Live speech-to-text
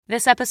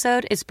This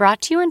episode is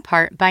brought to you in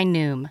part by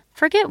Noom.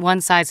 Forget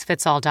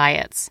one-size-fits-all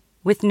diets.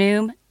 With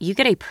Noom, you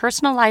get a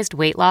personalized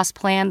weight loss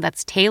plan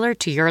that's tailored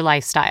to your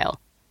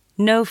lifestyle.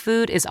 No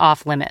food is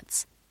off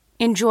limits.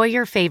 Enjoy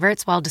your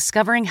favorites while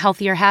discovering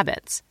healthier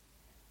habits.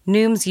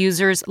 Noom's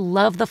users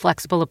love the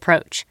flexible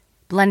approach,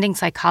 blending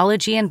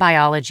psychology and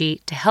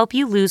biology to help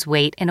you lose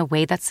weight in a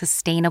way that's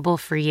sustainable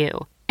for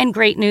you. And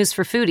great news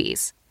for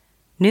foodies.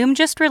 Noom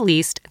just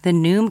released the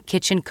Noom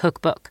Kitchen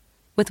Cookbook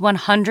with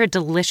 100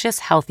 delicious,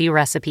 healthy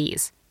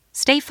recipes.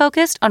 Stay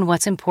focused on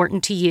what's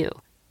important to you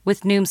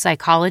with Noom's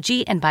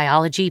psychology and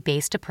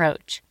biology-based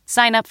approach.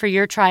 Sign up for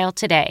your trial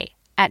today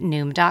at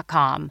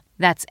Noom.com.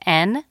 That's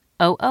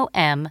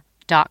Noom.com.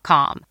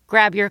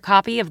 Grab your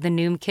copy of the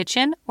Noom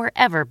Kitchen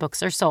wherever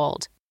books are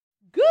sold.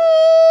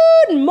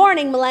 Good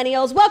morning,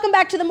 millennials. Welcome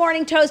back to the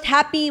Morning Toast.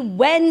 Happy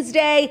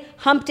Wednesday,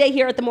 hump day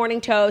here at the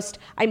Morning Toast.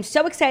 I'm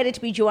so excited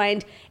to be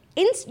joined.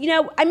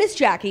 I miss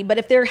Jackie, but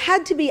if there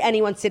had to be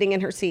anyone sitting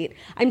in her seat,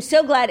 I'm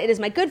so glad it is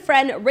my good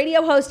friend,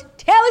 radio host,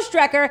 Taylor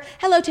Strecker.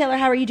 Hello, Taylor.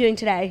 How are you doing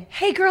today?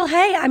 Hey, girl,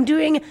 hey. I'm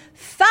doing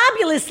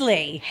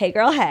fabulously. Hey,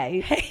 girl, hey.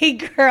 Hey,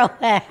 girl,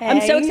 hey.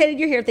 I'm so excited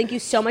you're here. Thank you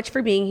so much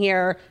for being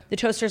here. The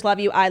Toasters love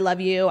you. I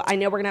love you. I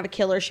know we're going to have a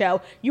killer show.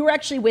 You were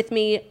actually with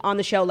me on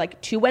the show like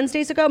 2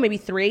 Wednesdays ago, maybe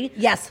 3.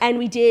 Yes. And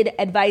we did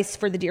advice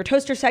for the Dear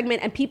Toaster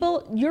segment, and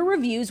your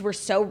reviews were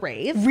so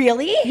rave.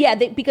 Really? Yeah,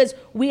 because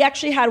we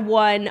actually had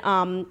one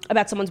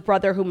about someone's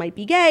brother who might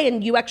be gay,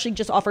 and you actually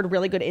just offered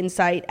really good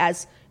insight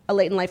as a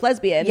late in life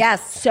lesbian.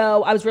 Yes.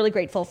 So I was really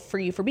grateful for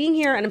you for being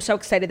here, and I'm so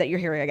excited that you're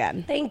here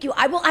again. Thank you.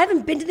 I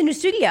haven't been to the new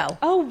studio.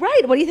 Oh,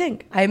 right. What do you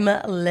think? I'm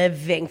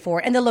living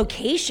for it. And the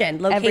location.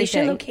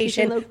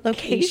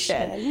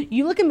 Location.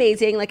 You look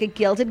amazing, like a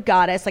gilded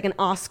goddess, like an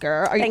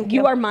Oscar. Thank you.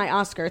 You are my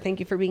Oscar.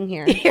 Thank you for being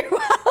here. You're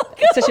welcome.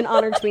 It's such an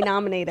honor to be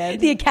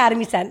nominated. The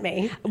Academy sent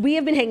me. We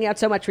have been hanging out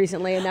so much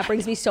recently, and that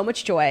brings me so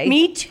much joy.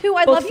 Me too.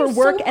 I Both love you for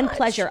work so and much.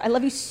 pleasure. I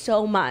love you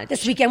so much.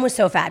 This weekend was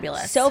so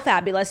fabulous. So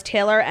fabulous.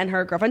 Taylor and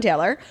her girlfriend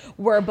Taylor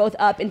were both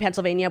up in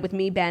Pennsylvania with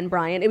me, Ben,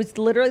 Brian. It was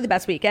literally the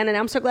best weekend, and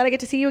I'm so glad I get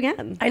to see you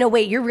again. I know.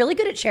 Wait, you're really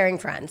good at sharing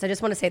friends. I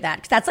just want to say that,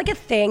 because that's like a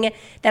thing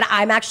that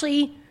I'm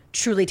actually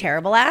truly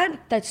terrible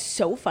at. That's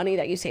so funny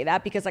that you say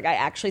that, because like I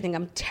actually think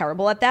I'm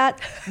terrible at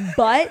that.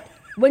 But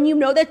when you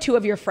know that 2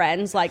 of your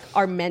friends like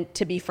are meant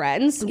to be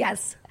friends.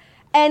 Yes.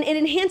 And it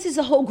enhances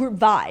the whole group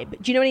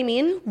vibe. Do you know what I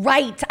mean?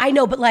 Right. I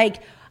know, but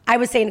like I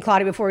was saying to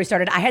Claudia before we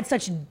started, I had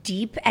such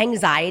deep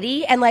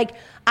anxiety, and like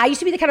I used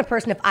to be the kind of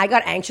person, if I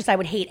got anxious, I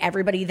would hate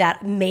everybody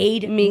that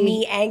made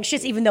me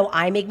anxious, even though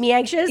I make me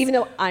anxious. Even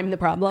though I'm the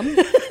problem.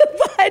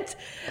 But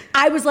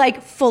I was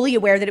like fully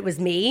aware that it was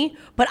me,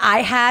 but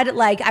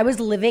I was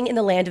living in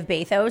the land of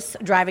bathos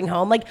driving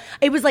home. Like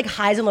it was like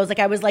highs and lows. Like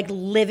I was like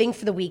living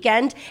for the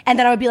weekend, and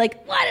then I would be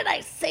like, why did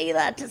I say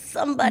that to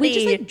somebody? We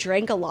just like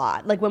drank a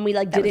lot. Like when we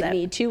like didn't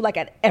need to, like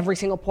at every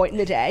single point in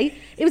the day.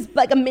 It was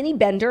like a mini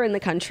bender in the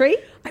country.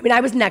 I mean,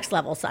 I was next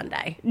level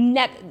Sunday.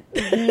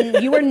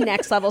 You were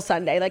next level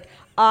Sunday. Like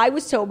I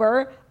was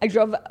sober. I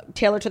drove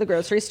Taylor to the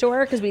grocery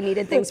store because we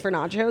needed things for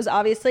nachos,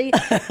 obviously.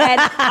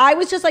 And I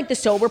was just like the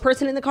sober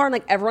person in the car, and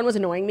like everyone was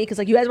annoying me because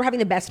like you guys were having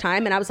the best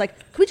time, and I was like,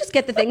 can we just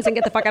get the things and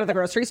get the fuck out of the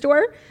grocery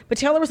store? But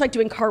Taylor was like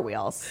doing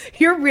cartwheels.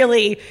 You're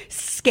really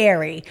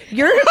scary.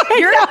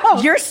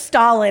 You're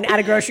Stalin at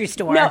a grocery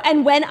store. No,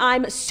 and when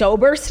I'm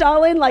sober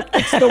Stalin, like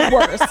it's the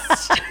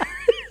worst.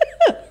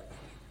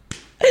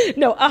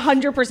 No,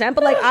 100%.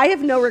 But like, I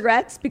have no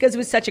regrets because it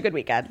was such a good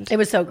weekend. It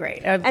was so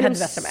great. And I'm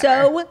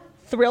so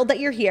thrilled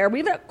that you're here. We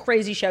have a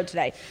crazy show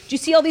today. Do you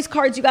see all these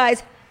cards, you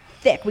guys?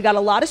 Thick. We got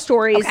a lot of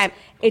stories. Okay.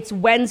 It's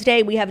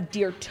Wednesday. We have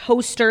Dear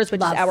Toasters,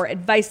 which is our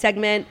advice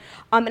segment.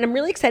 And I'm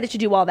really excited to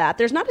do all that.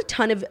 There's not a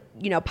ton of,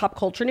 pop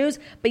culture news,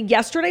 but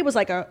yesterday was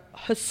like a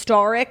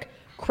historic,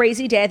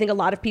 crazy day. I think a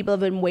lot of people have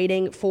been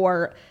waiting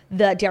for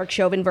the Derek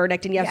Chauvin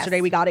verdict, and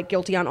yesterday we got it,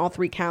 guilty on all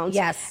 3 counts.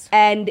 Yes.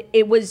 And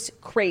it was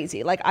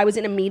crazy. Like I was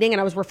in a meeting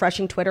and I was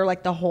refreshing Twitter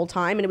like the whole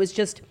time, and it was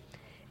just,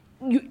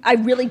 I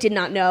really did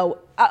not know.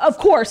 Of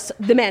course,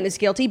 the man is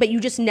guilty, but you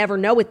just never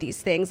know with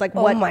these things, like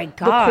what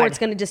the court's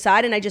going to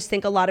decide. And I just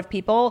think a lot of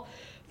people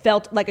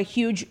felt like a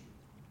huge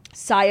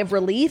sigh of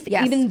relief,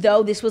 even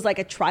though this was like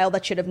a trial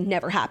that should have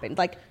never happened.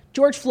 Like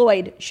George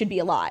Floyd should be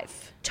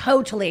alive.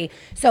 Totally.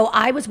 So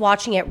I was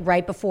watching it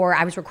right before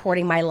I was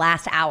recording my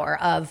last hour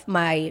of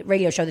my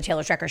radio show, The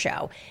Taylor Strecker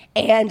Show.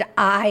 And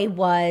I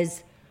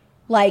was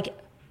like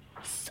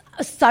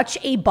such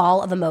a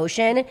ball of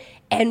emotion.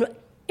 And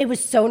it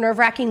was so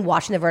nerve-wracking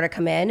watching the verdict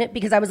come in,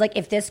 because I was like,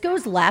 if this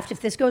goes left, if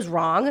this goes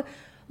wrong,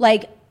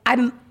 like I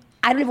don't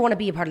even want to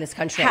be a part of this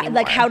country anymore.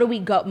 Like, how do we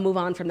move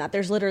on from that?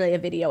 There's literally a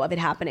video of it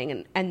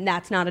happening, and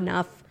that's not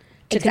enough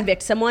to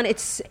convict someone.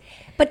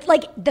 But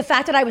like the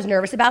fact that I was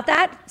nervous about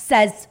that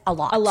says a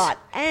lot. A lot.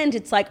 And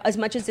it's like, as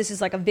much as this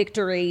is like a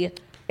victory,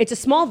 it's a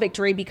small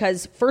victory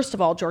because first of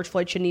all, George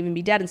Floyd shouldn't even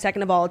be dead. And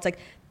second of all, it's like,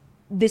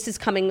 this is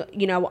coming,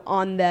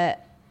 on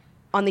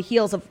the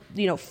heels of,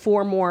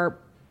 4 more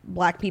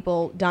Black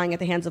people dying at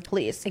the hands of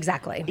police.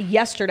 Exactly.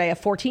 Yesterday, a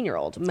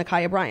 14-year-old,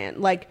 Ma'Khia Bryant,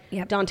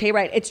 Dante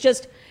Wright. It's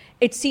just,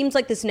 it seems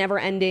like this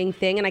never-ending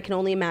thing, and I can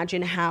only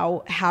imagine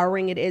how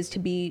harrowing it is to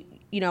be,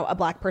 a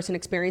Black person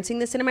experiencing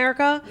this in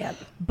America. Yep.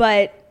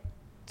 But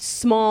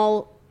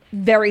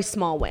very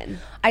small win.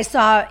 I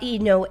saw,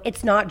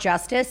 it's not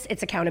justice,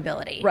 it's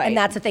accountability. Right. And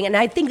that's the thing. And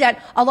I think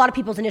that a lot of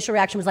people's initial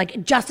reaction was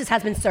like, justice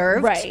has been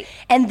served. Right.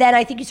 And then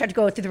I think you start to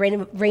go through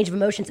the range of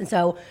emotions. And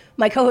so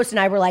my co-host and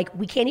I were like,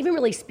 we can't even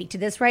really speak to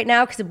this right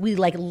now because we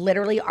like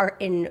literally are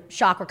in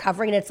shock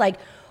recovering. And it's like,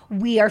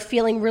 we are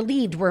feeling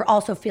relieved. We're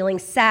also feeling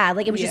sad.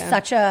 Like it was just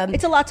such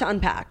it's a lot to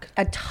unpack.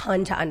 A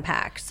ton to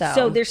unpack.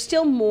 So there's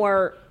still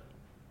more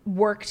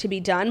work to be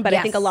done. But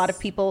I think a lot of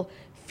people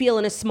feel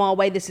in a small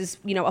way this is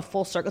a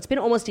full circle. It's been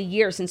almost a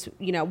year since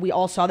we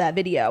all saw that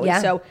video,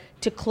 and so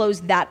to close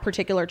that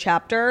particular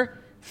chapter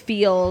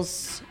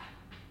feels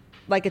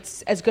like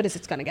it's as good as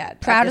it's going to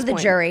get. Proud of the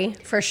jury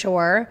for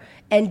sure,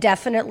 and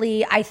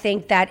definitely I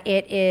think that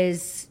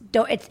it's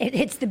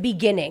the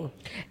beginning.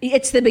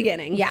 It's the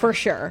beginning, for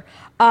sure.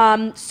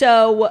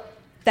 So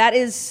that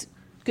is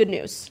good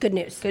news. Good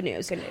news.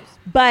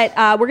 But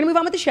we're going to move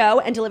on with the show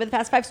and deliver the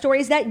fast 5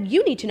 stories that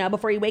you need to know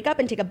before you wake up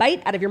and take a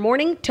bite out of your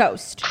morning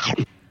toast.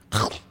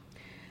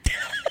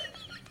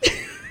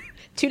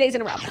 2 days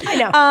in a row. I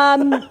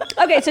know.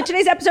 Okay, so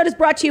today's episode is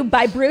brought to you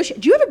by Brush.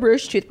 Do you have a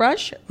Brush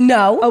toothbrush?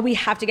 No. Oh, we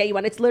have to get you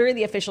one. It's literally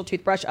the official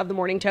toothbrush of the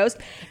morning toast.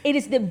 It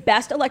is the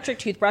best electric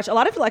toothbrush. A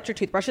lot of electric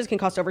toothbrushes can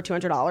cost over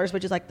 $200,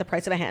 which is like the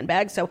price of a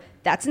handbag. So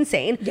that's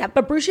insane. Yep.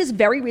 But Brush is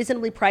very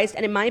reasonably priced.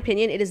 And in my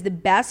opinion, it is the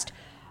best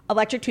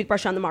electric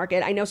toothbrush on the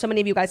market. I know so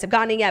many of you guys have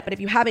gotten it yet, but if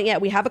you haven't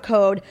yet, we have a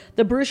code.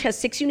 The Brush has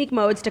 6 unique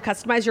modes to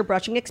customize your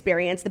brushing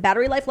experience. The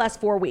battery life lasts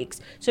 4 weeks.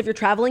 So if you're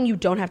traveling, you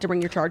don't have to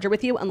bring your charger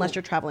with you unless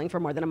you're traveling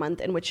for more than a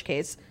month, in which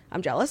case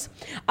I'm jealous.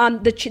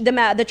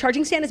 The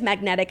charging stand is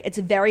magnetic. It's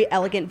very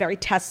elegant, very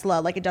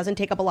Tesla. Like it doesn't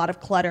take up a lot of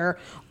clutter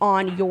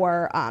on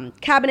your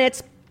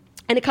cabinets.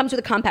 And it comes with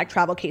a compact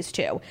travel case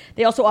too.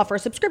 They also offer a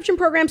subscription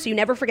program so you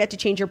never forget to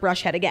change your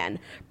brush head again.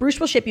 Brush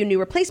will ship you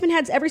new replacement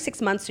heads every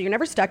 6 months so you're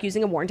never stuck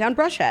using a worn down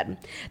brush head.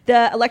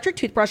 The electric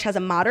toothbrush has a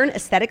modern,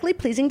 aesthetically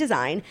pleasing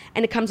design,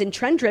 and it comes in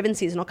trend-driven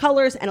seasonal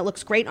colors, and it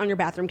looks great on your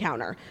bathroom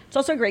counter. It's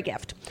also a great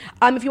gift.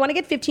 If you want to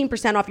get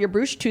 15% off your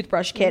Brush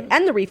toothbrush kit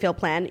and the refill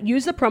plan,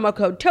 use the promo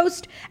code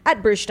TOAST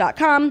at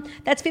Brush.com.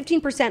 That's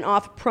 15%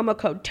 off, promo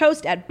code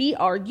TOAST at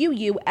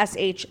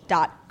BRUUSH.com.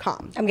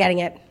 I'm getting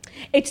it.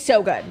 It's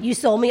so good. You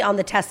sold me on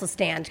the Tesla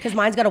stand because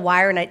mine's got a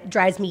wire and it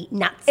drives me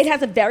nuts. It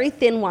has a very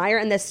thin wire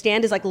and the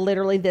stand is like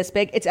literally this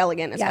big. It's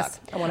elegant as fuck.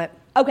 I want it.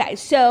 Okay,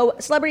 so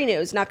celebrity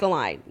news, not gonna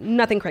lie.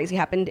 Nothing crazy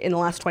happened in the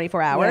last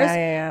 24 hours.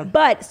 Yeah.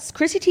 But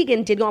Chrissy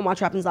Teigen did go on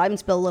Watch What Happens Live and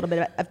spill a little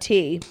bit of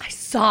tea. I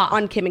saw.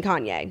 On Kim and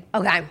Kanye.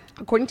 Okay.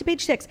 According to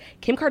Page 6,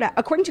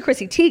 according to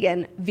Chrissy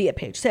Teigen via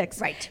Page 6,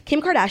 right,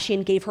 Kim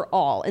Kardashian gave her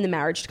all in the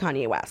marriage to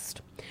Kanye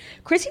West.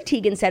 Chrissy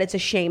Teigen said it's a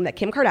shame that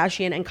Kim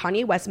Kardashian and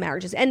Kanye West's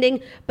marriage is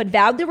ending, but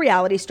vowed the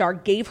reality star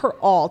gave her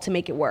all to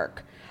make it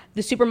work.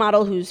 The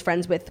supermodel, who's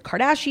friends with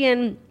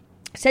Kardashian,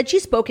 said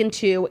she's spoken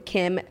to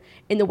Kim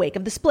in the wake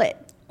of the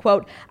split.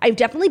 Quote, I've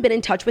definitely been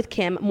in touch with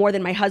Kim more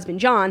than my husband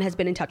John has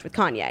been in touch with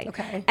Kanye.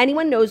 Okay.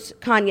 Anyone who knows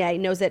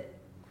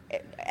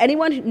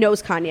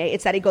Kanye,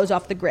 it's that he goes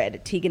off the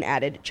grid, Teigen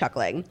added,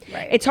 chuckling.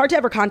 Right. It's hard to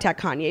ever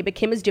contact Kanye, but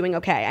Kim is doing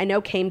okay. I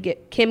know Kim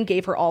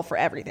gave her all for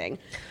everything.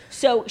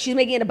 So she's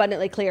making it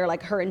abundantly clear,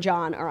 like her and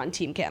John are on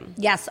Team Kim.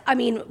 Yes. I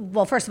mean,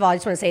 well, first of all, I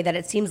just want to say that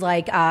it seems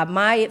like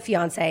my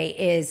fiance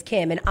is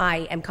Kim and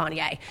I am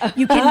Kanye.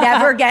 You can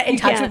never get in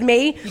touch with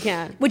me,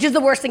 which is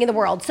the worst thing in the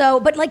world. So,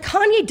 but like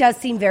Kanye does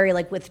seem very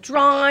like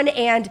withdrawn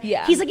and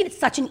he's like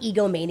such an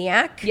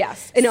egomaniac.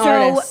 Yes. An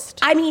artist.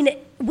 I mean,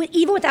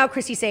 even without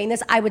Chrissy saying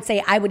this, I would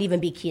say I would even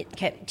be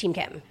Team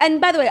Kim.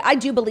 And by the way, I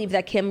do believe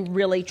that Kim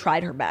really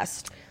tried her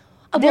best.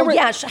 How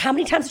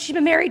many times has she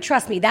been married?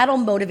 Trust me, that'll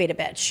motivate a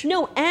bitch.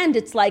 No, and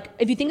it's like,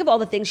 if you think of all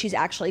the things she's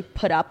actually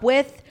put up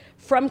with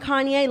from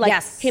Kanye,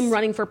 like him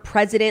running for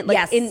president,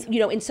 like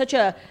in such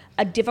a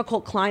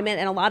difficult climate,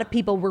 and a lot of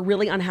people were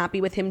really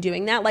unhappy with him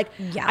doing that. Like,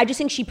 I just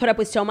think she put up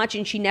with so much,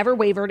 and she never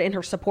wavered in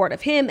her support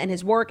of him and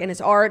his work and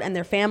his art and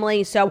their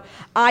family. So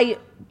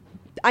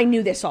I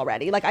knew this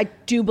already. Like, I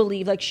do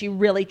believe like she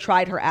really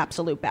tried her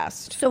absolute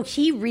best. So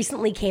he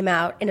recently came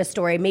out in a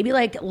story, maybe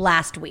like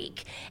last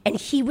week, and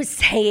he was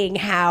saying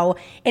how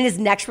in his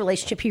next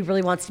relationship, he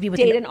really wants to be with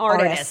an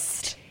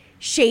artist.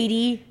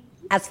 Shady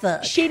as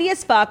fuck. Shady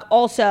as fuck.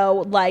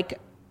 Also,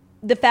 like,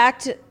 the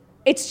fact...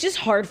 It's just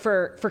hard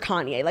for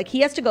Kanye. Like, he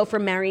has to go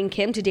from marrying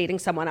Kim to dating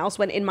someone else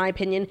when, in my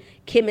opinion,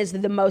 Kim is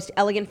the most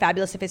elegant,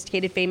 fabulous,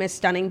 sophisticated, famous,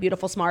 stunning,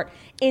 beautiful, smart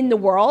in the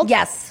world.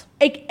 Yes.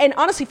 And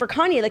honestly, for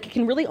Kanye, like, it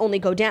can really only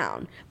go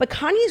down. But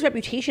Kanye's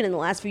reputation in the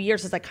last few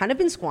years has, like, kind of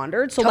been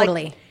squandered. So,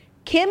 totally. Like,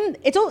 Kim,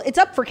 it's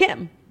up for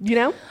Kim, you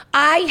know?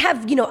 I've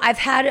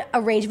had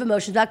a range of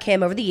emotions about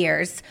Kim over the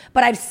years,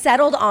 but I've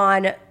settled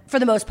on for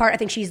the most part, I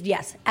think she's,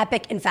 yes,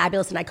 epic and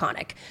fabulous and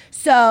iconic.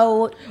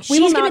 So we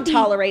will not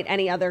tolerate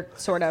any other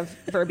sort of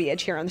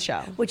verbiage here on the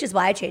show. Which is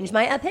why I changed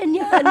my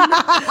opinion.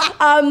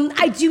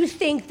 I do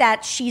think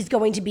that she's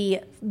going to be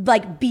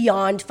like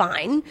beyond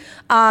fine.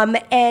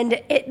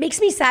 And it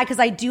makes me sad because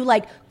I do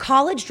like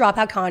college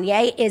dropout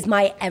Kanye is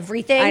my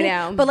everything. I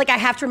know. But like I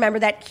have to remember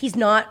that he's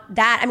not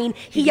that. I mean,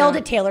 he yelled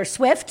at Taylor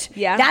Swift.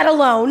 Yeah. That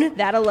alone.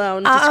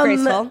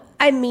 Disgraceful.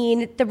 I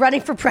mean, the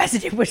running for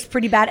president was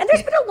pretty bad. And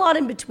there's been a lot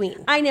in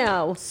between. I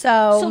know.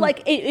 So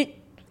like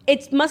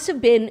it must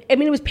have been, I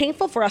mean, it was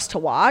painful for us to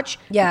watch.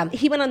 Yeah.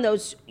 He went on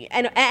those,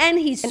 and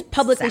he's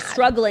publicly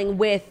struggling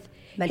with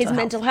his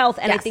mental health.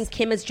 And I think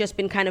Kim has just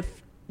been kind of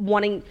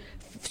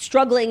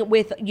struggling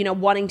with,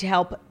 wanting to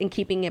help and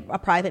keeping it a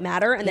private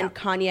matter. And then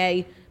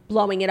Kanye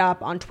blowing it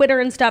up on Twitter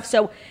and stuff.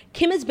 So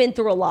Kim has been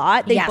through a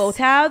lot. They both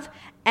have.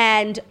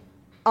 And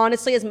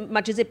honestly, as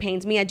much as it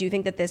pains me, I do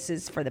think that this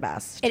is for the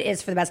best. It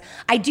is for the best.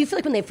 I do feel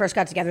like when they first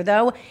got together,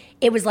 though,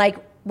 it was like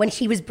when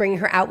he was bringing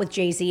her out with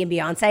Jay-Z and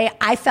Beyonce,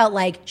 I felt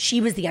like she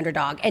was the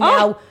underdog. And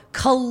now,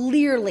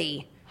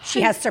 clearly,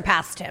 she has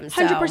surpassed him.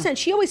 100%.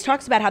 She always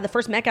talks about how the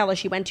first Met Gala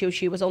she went to,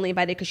 she was only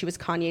invited because she was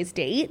Kanye's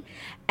date.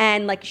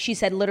 And like she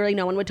said, literally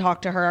no one would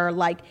talk to her.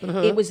 Like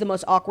it was the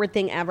most awkward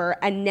thing ever.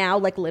 And now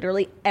like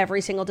literally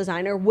every single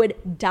designer would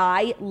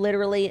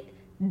literally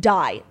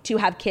die to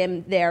have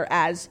Kim there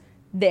as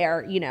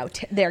their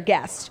their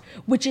guest,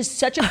 which is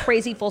such a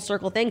crazy full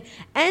circle thing.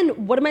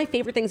 And one of my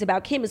favorite things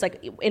about Kim is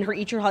like in her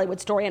Eat Your Hollywood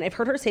story, and I've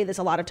heard her say this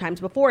a lot of times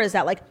before, is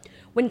that like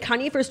when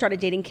Kanye first started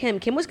dating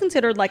Kim was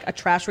considered like a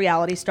trash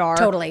reality star,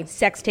 totally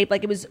sex tape,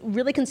 like it was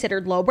really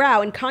considered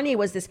lowbrow, and Kanye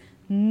was this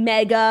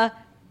mega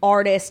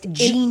artist,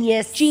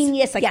 genius,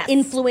 like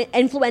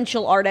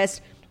influential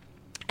artist.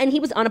 And he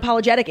was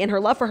unapologetic in her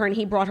love for her, and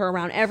he brought her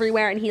around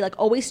everywhere, and he like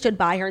always stood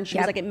by her, and she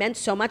was like, it meant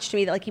so much to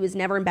me that like he was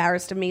never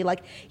embarrassed of me.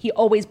 Like he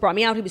always brought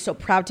me out. He was so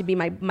proud to be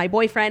my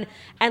boyfriend.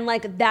 And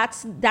like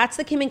that's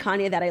the Kim and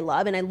Kanye that I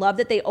love. And I love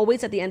that they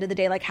always at the end of the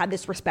day like had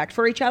this respect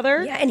for each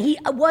other. Yeah, and he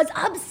was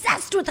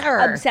obsessed with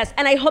her. Obsessed.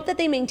 And I hope that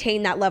they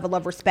maintain that level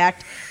of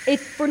respect,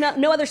 if for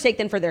no other sake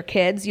than for their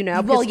kids,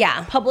 Well,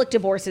 yeah. Public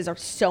divorces are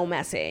so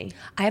messy.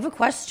 I have a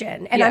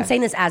question, and I'm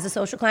saying this as a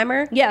social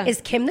climber. Yeah. Is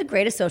Kim the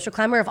greatest social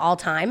climber of all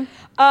time?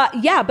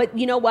 Yeah, but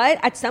you know what?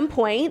 At some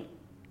point,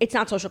 it's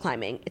not social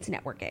climbing; it's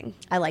networking.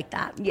 I like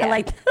that. Yeah. I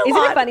like that a Isn't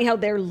lot. it funny how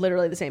they're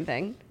literally the same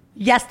thing?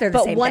 Yes, they're the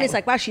same thing. But one is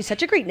like, wow, she's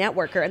such a great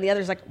networker, and the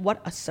other is like,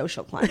 what a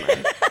social climber.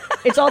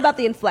 It's all about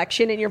the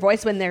inflection in your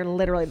voice when they're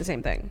literally the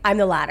same thing. I'm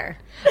the latter.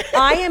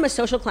 I am a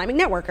social climbing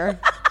networker.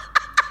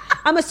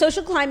 I'm a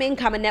social climbing,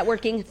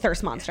 networking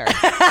thirst monster.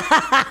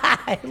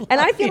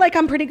 I feel like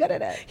I'm pretty good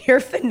at it.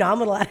 You're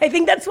phenomenal. I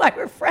think that's why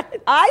we're friends.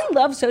 I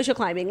love social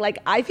climbing. Like,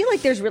 I feel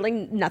like there's really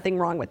nothing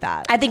wrong with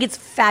that. I think it's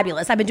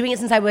fabulous. I've been doing it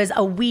since I was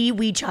a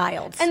wee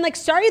child. And like,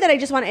 sorry that I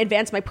just want to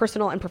advance my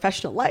personal and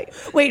professional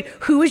life. Wait,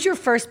 who was your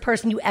first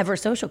person you ever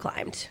social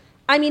climbed?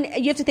 I mean,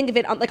 you have to think of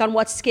it on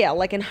what scale?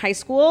 Like in high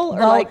school?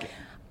 Or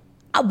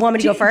want me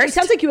to go first? It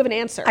sounds like you have an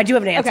answer. I do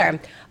have an answer. Okay.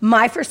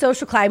 My first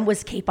social climb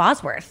was Kate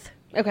Bosworth.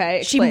 Okay,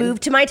 explain. She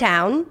moved to my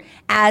town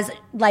as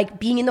like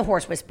being in the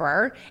Horse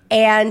Whisperer,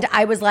 and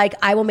I was like,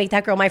 I will make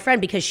that girl my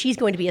friend because she's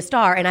going to be a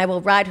star, and I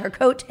will ride her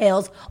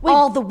coattails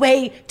all the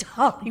way to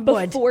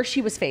Hollywood. Before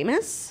she was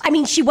famous? I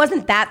mean, she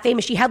wasn't that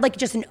famous. She had like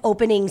just an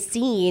opening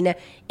scene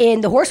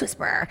in the Horse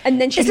Whisperer, and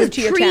then she moved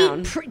to your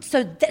town.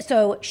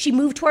 So she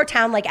moved to our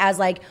town like as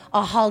like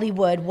a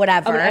Hollywood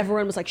whatever. Oh, and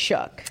everyone was like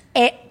shook.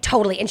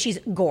 Totally, and she's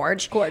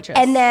gorgeous.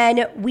 And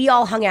then we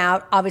all hung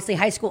out, obviously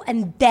high school,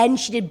 and then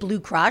she did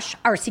Blue Crush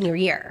our senior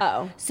year.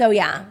 Oh. So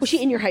yeah. Was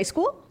she in your high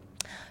school?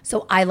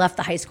 So I left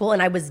the high school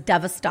and I was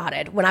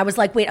devastated when I was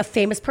like, wait, a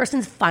famous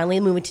person's finally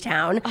moving to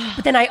town.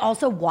 But then I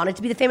also wanted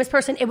to be the famous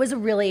person. It was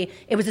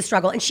a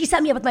struggle. And she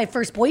set me up with my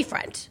first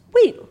boyfriend.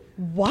 Wait,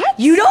 what?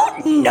 You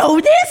don't know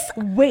this?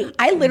 Wait,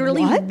 I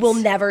literally will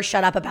never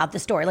shut up about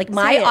this story. Like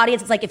my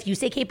audience is like, if you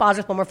say Kate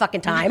Bosworth one more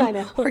fucking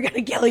time, we're going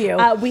to kill you.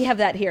 We have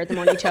that here at the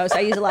Morning Toast.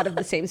 I use a lot of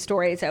the same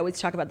stories. I always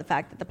talk about the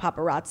fact that the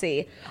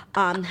paparazzi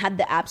had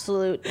the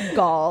absolute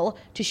gall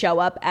to show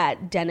up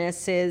at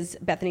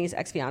Bethany's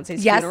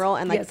ex-fiance's funeral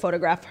and like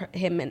photograph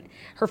him and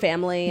her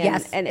family.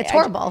 And it's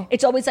horrible.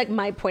 It's always like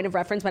my point of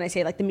reference when I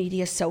say like the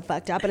media is so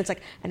fucked up, and it's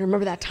like, and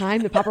remember that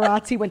time the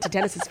paparazzi went to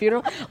Dennis's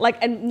funeral? Like,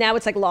 and now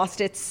it's like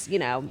lost its,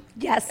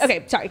 Yes.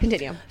 Okay, sorry,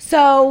 continue.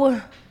 So,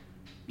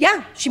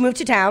 yeah, she moved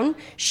to town.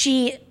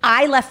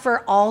 I left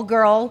for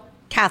all-girl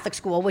Catholic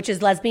school, which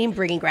is lesbian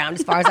breeding ground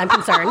as far as I'm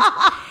concerned.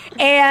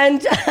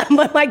 And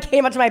when I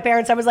came up to my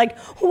parents, I was like,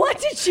 what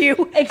did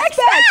you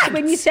expect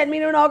when you sent me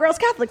to an all-girls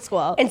Catholic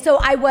school? And so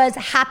I was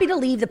happy to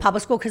leave the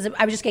public school because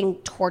I was just getting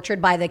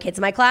tortured by the kids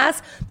in my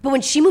class. But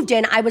when she moved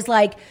in, I was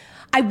like,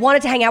 I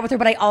wanted to hang out with her,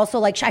 but I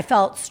also I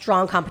felt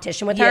strong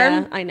competition with her.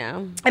 Yeah, I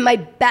know. And my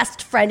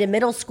best friend in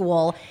middle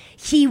school,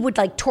 he would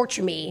like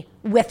torture me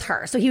with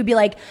her. So he would be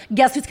like,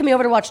 guess who's coming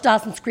over to watch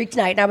Dawson's Creek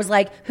tonight? And I was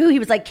like, who? He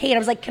was like, Kate. I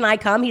was like, can I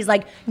come? He's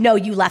like, no,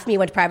 you left me,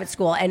 went to private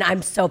school, and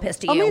I'm so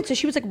pissed at you. Oh man, so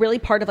she was like really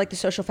part of like the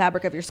social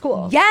fabric of your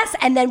school. Yes,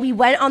 and then we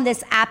went on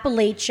this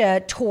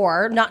Appalachia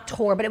tour, not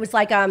tour, but it was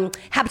like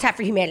Habitat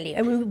for Humanity,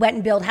 and we went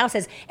and built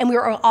houses, and we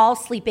were all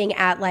sleeping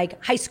at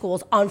like high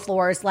schools on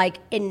floors, like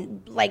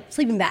in like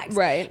sleeping bags.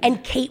 Right.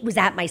 And Kate was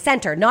at my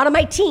center, not on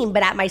my team,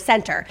 but at my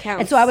center.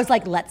 Counts. And so I was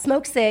like, let's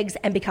smoke cigs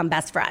and become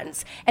best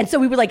friends. And so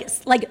we were like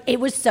it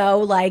was so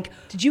like.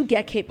 Did you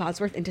get Kate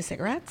Bosworth into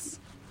cigarettes?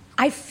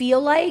 I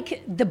feel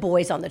like the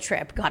boys on the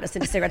trip got us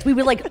into cigarettes. We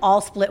would like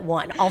all split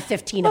one, all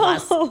 15 of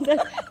us. Oh,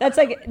 that's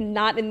like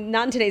not in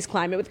today's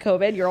climate with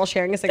COVID. You're all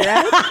sharing a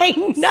cigarette.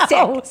 I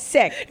know.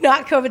 Sick.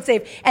 Not COVID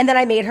safe. And then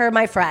I made her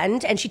my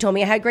friend, and she told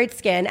me I had great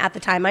skin. At the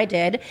time I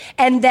did.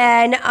 And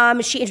then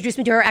she introduced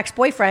me to her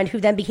ex-boyfriend, who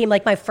then became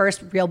like my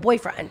first real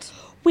boyfriend.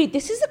 Wait,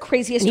 this is the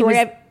craziest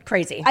story.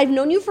 Crazy. I've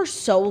known you for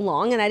so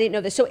long, and I didn't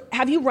know this. So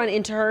have you run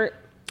into her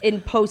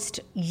in post?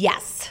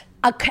 Yes.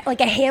 Like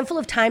a handful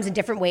of times in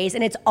different ways,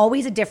 and it's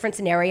always a different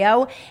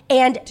scenario.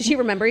 And does she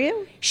remember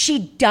you? She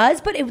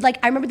does, but it was like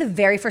I remember the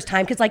very first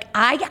time because like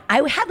I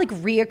had like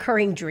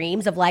reoccurring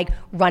dreams of like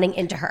running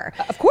into her.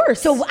 Of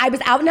course. So I was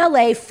out in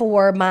LA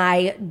for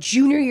my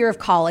junior year of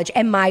college,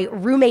 and my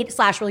roommate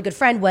 / really good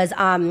friend was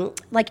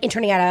like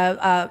interning at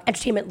a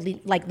entertainment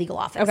legal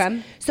office.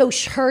 Okay. So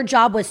her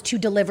job was to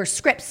deliver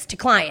scripts to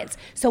clients.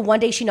 So one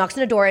day she knocks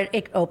on the door,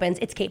 it opens,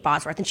 it's Kate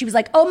Bosworth, and she was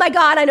like, "Oh my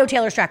God, I know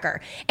Taylor Strecker,"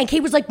 and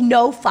Kate was like,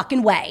 "No fucking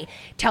way.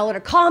 Tell her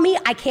to call me.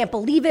 I can't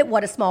believe it.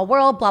 What a small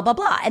world, blah, blah,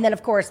 blah." And then,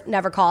 of course,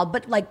 never called,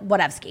 but like,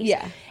 whatevski.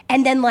 Yeah.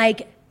 And then,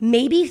 like,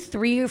 maybe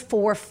 3 or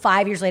 4,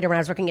 5 years later when I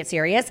was working at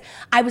Sirius,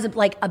 I was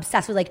like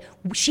obsessed with like,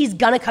 she's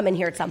gonna come in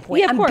here at some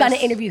point. Yeah, I'm gonna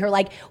interview her.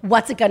 Like,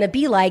 what's it gonna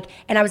be like?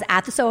 And I was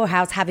at the Soho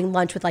House having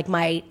lunch with like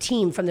my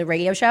team from the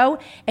radio show.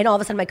 And all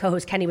of a sudden my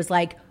co-host Kenny was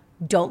like,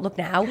 "Don't look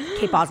now.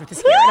 Kate Bosworth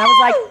is here." And I was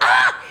like,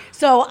 ah!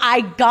 So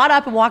I got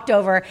up and walked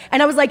over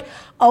and I was like,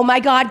 "Oh my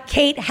God,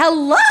 Kate,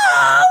 hello."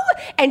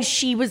 And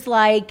she was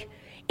like,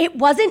 it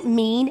wasn't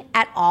mean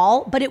at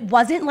all, but it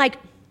wasn't like,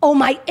 oh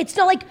my, it's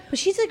not like. But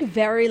she's like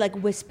very like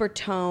whisper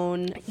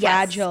tone,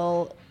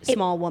 fragile,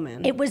 small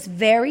woman. It was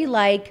very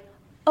like,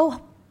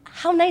 oh,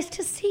 how nice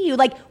to see you.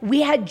 Like,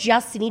 we had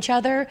just seen each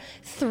other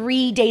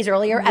 3 days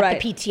earlier at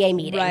the PTA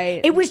meeting.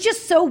 Right. It was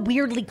just so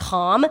weirdly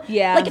calm.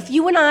 Yeah. Like, if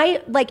you and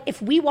I, like,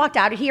 if we walked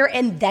out of here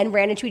and then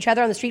ran into each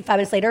other on the street 5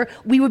 minutes later,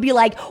 we would be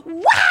like,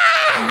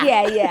 wow!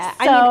 Yeah, yeah. So,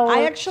 I mean,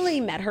 I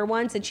actually met her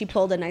once and she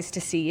pulled a "nice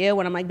to see you"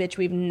 when I'm like, bitch,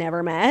 we've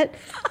never met.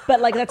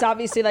 But, like, that's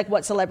obviously, like,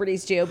 what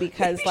celebrities do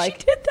because, like.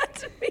 She did that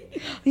to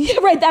me. Yeah,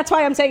 right. That's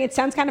why I'm saying it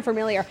sounds kind of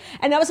familiar.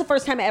 And that was the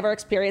first time I ever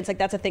experienced, like,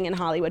 that's a thing in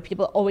Hollywood.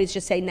 People always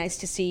just say "nice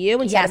to see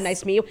you" instead of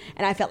 "nice to meet you."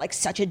 And I felt like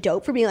such a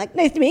dope for being like,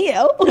 "Nice to meet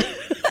you."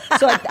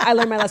 So like, I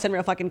learned my lesson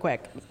real fucking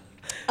quick.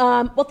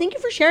 Well, thank you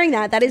for sharing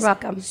that. That is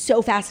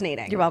so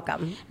fascinating. You're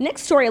welcome.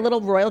 Next story, a little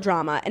royal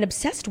drama. An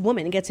obsessed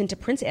woman gets into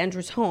Prince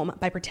Andrew's home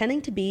by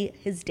pretending to be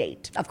his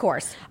date. Of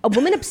course. A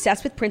woman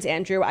obsessed with Prince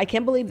Andrew. I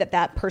can't believe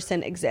that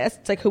person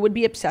exists. Like, who would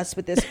be obsessed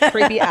with this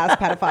creepy ass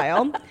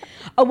pedophile?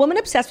 A woman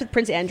obsessed with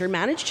Prince Andrew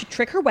managed to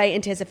trick her way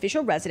into his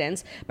official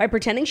residence by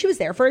pretending she was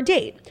there for a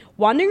date.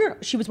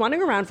 She was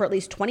wandering around for at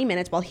least 20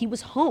 minutes while he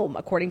was home,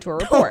 according to a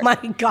report. Oh my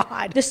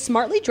God. The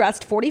smartly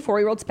dressed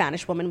 44-year-old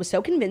Spanish woman was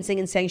so convincing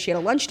in saying she had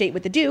a lunch date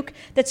with the Duke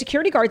that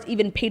security guards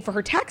even paid for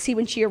her taxi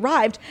when she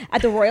arrived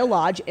at the Royal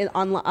Lodge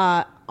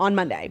on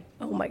Monday.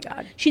 Oh my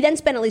God. She then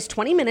spent at least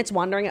 20 minutes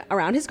wandering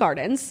around his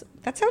gardens.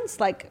 That sounds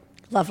like...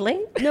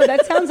 Lovely. No,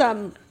 that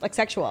sounds like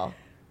sexual.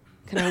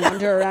 Can I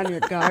wander around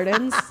your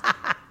gardens?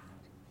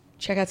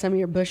 Check out some of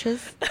your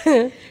bushes.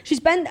 She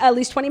spent at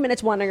least 20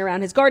 minutes wandering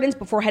around his gardens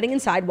before heading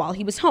inside while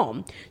he was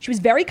home. She was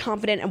very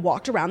confident and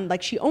walked around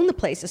like she owned the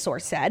place, a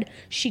source said.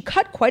 She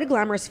cut quite a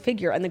glamorous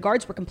figure, and the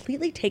guards were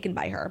completely taken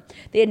by her.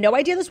 They had no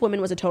idea this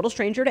woman was a total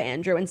stranger to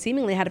Andrew and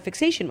seemingly had a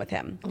fixation with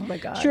him. Oh my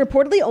God. She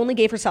reportedly only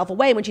gave herself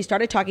away when she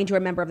started talking to a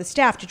member of the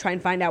staff to try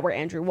and find out where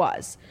Andrew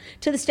was.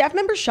 To the staff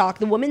member's shock,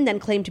 the woman then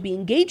claimed to be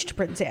engaged to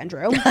Prince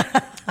Andrew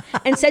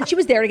and said she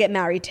was there to get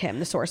married to him,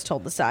 the source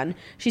told The Sun.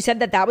 She said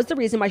that was the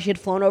reason why she had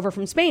flown over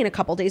from Spain a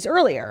couple days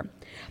earlier.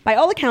 By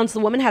all accounts, the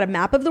woman had a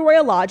map of the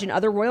Royal Lodge and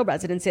other royal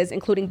residences,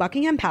 including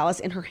Buckingham Palace,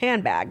 in her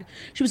handbag.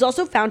 She was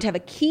also found to have a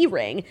key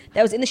ring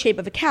that was in the shape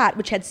of a cat,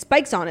 which had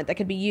spikes on it that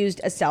could be used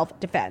as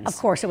self-defense. Of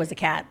course it was a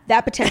cat.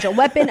 That potential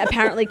weapon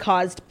apparently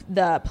caused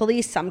the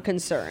police some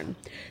concern.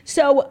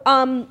 So,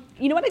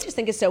 you know what I just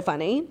think is so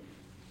funny?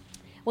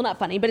 Well, not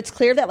funny, but it's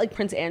clear that like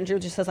Prince Andrew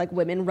just has like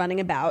women running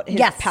about his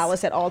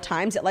palace at all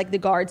times. That like the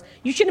guards,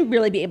 you shouldn't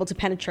really be able to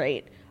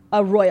penetrate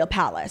a royal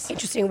palace.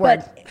 Interesting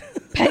word.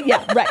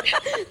 Yeah,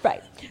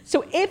 right.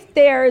 So if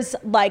there's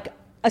like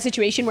a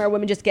situation where a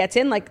woman just gets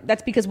in, like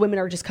that's because women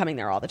are just coming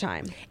there all the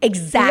time.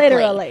 Exactly.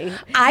 Literally.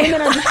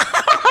 Women are just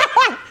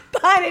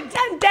pun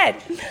intended.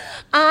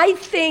 I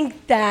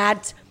think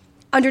that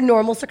under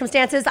normal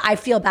circumstances, I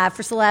feel bad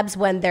for celebs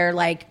when they're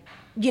like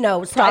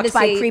stalked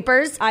by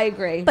creepers. I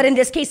agree. But in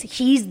this case,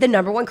 he's the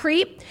number one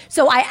creep.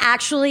 So I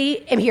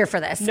actually am here for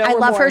this. I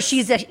love her.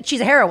 She's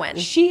a heroine.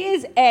 She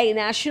is a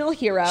national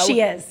hero.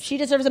 She is. She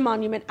deserves a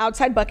monument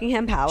outside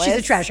Buckingham Palace. She's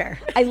a treasure.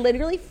 I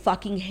literally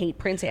fucking hate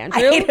Prince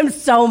Andrew. I hate him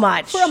so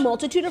much. For a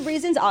multitude of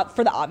reasons,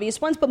 for the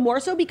obvious ones, but more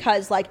so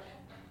because, like,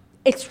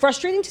 it's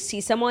frustrating to see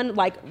someone,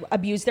 like,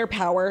 abuse their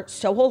power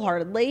so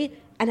wholeheartedly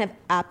and have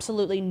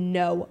absolutely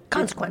no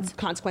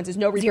consequences,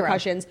 no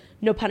repercussions,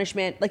 no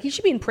punishment. Like, he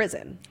should be in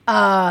prison.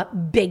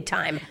 Big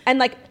time. And,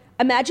 like,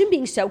 imagine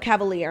being so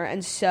cavalier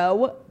and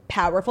so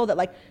powerful that,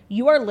 like,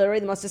 you are literally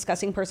the most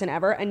disgusting person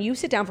ever, and you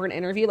sit down for an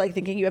interview, like,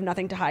 thinking you have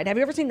nothing to hide. Have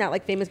you ever seen that,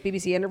 like, famous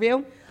BBC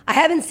interview? I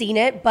haven't seen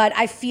it, but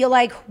I feel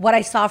like what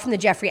I saw from the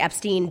Jeffrey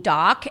Epstein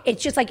doc,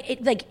 it's just like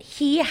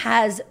he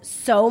has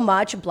so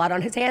much blood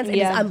on his hands. It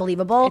is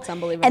unbelievable. It's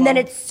unbelievable. And then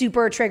it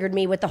super triggered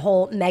me with the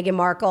whole Meghan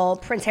Markle,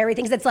 Prince Harry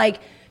things. It's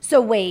like,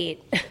 so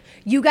wait,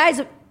 you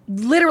guys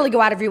literally go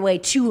out of your way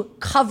to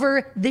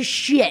cover the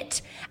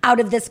shit out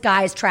of this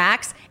guy's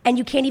tracks, and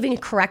you can't even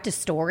correct a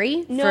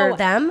story for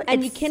them.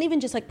 And you can't even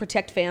just, like,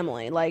 protect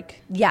family.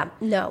 Like,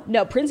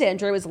 no, Prince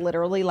Andrew is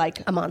literally,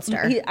 like, a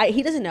monster.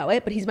 He doesn't know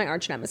it, but he's my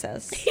arch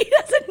nemesis. He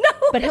doesn't know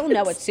but he'll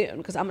know it soon,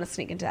 because I'm going to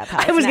sneak into that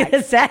palace. I was going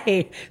to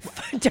say,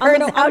 I'm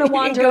going to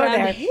wander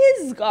around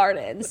his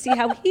garden, see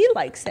how he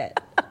likes it.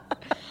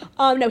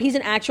 No, he's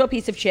an actual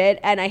piece of shit,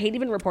 and I hate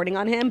even reporting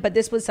on him, but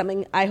this was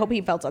something I hope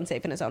he felt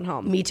unsafe in his own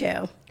home. Me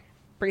too.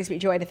 Brings me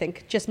joy to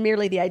think. Just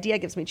merely the idea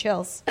gives me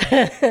chills. We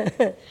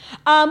have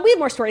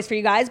more stories for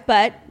you guys,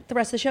 but the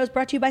rest of the show is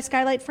brought to you by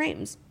Skylight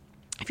Frames.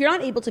 If you're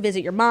not able to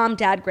visit your mom,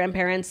 dad,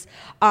 grandparents,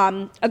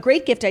 a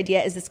great gift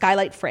idea is the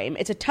Skylight Frame.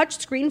 It's a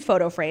touchscreen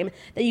photo frame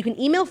that you can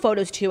email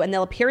photos to, and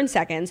they'll appear in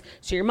seconds,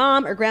 so your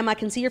mom or grandma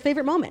can see your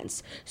favorite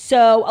moments.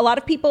 So a lot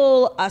of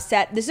people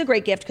this is a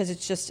great gift because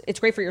it's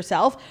great for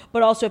yourself,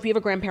 but also if you have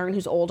a grandparent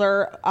who's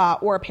older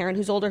or a parent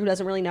who's older who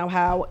doesn't really know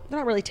how, they're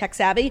not really tech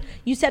savvy,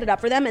 you set it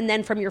up for them, and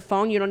then from your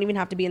phone, you don't even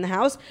have to be in the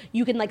house.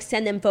 You can, like,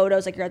 send them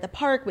photos like you're at the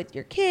park with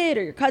your kid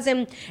or your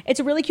cousin. It's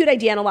a really cute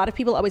idea, and a lot of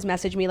people always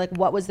message me, like,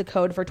 what was the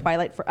code for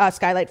Skylight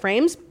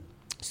Frames?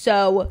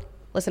 So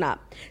listen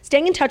up.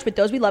 Staying in touch with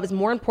those we love is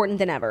more important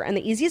than ever, and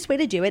the easiest way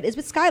to do it is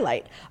with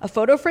Skylight, a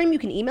photo frame you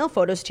can email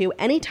photos to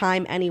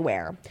anytime,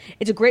 anywhere.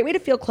 It's a great way to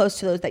feel close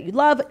to those that you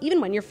love,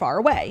 even when you're far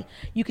away.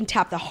 You can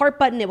tap the heart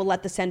button. It will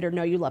let the sender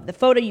know you love the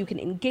photo. You can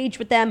engage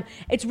with them.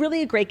 It's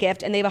really a great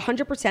gift, and they have a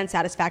 100%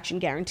 satisfaction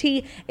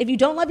guarantee. If you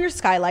don't love your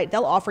Skylight,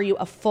 they'll offer you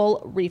a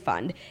full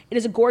refund. It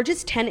is a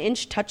gorgeous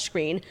 10-inch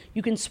touchscreen.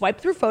 You can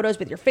swipe through photos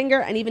with your finger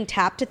and even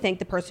tap to thank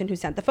the person who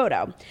sent the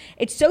photo.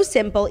 It's so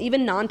simple,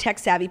 even non-tech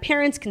savvy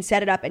parents can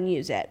set it up and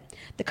use it.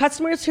 The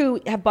customers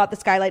who have bought the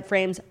Skylight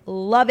Frames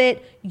love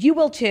it. You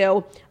will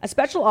too. A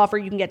special offer,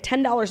 you can get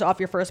 $10 off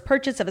your first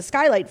purchase of a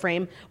Skylight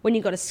Frame when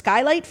you go to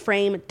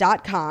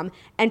skylightframe.com.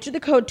 Enter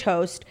the code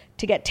TOAST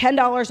to get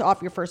 $10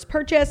 off your first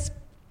purchase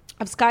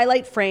of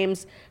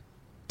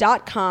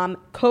skylightframes.com.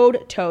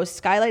 Code TOAST.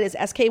 Skylight is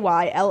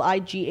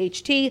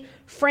SKYLIGHT.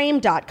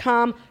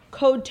 Frame.com.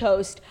 Code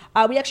TOAST.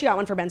 We actually got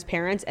one for Ben's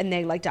parents, and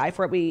they, like, die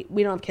for it. We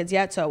don't have kids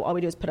yet, so all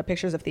we do is put up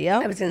pictures of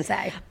Theo. I was going to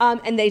say.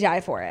 And they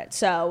die for it.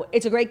 So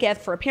it's a great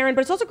gift for a parent,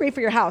 but it's also great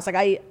for your house.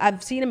 Like,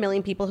 I've seen a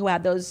million people who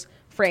had those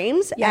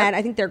frames, and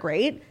I think they're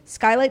great.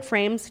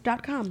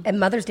 Skylightframes.com. And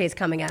Mother's Day is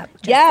coming up.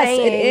 Yes,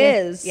 it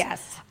is.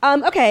 Yes.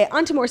 Okay,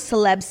 on to more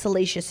celeb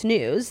salacious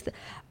news.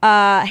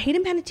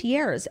 Hayden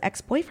Panettiere's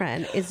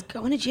ex-boyfriend is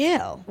going to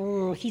jail.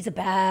 Ooh, he's a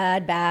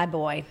bad, bad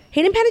boy.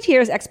 Hayden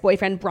Panettiere's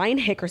ex-boyfriend, Brian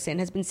Hickerson,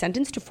 has been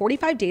sentenced to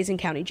 45 days in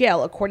county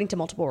jail, according to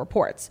multiple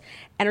reports.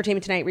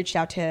 Entertainment Tonight reached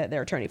out to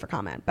their attorney for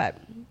comment, but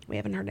we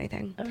haven't heard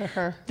anything.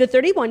 The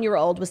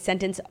 31-year-old was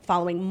sentenced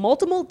following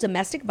multiple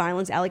domestic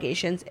violence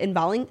allegations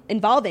involving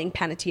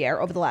Panettiere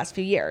over the last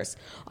few years.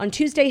 On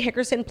Tuesday,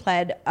 Hickerson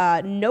pled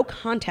no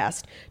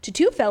contest to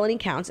 2 felony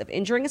counts of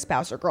injuring a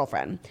spouse or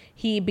girlfriend.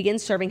 He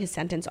begins serving his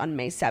sentence on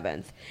May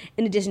 7th.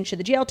 In addition to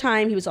the jail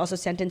time, he was also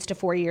sentenced to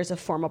 4 years of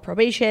formal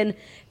probation,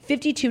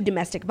 52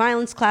 domestic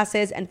violence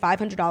classes, and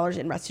 $500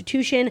 in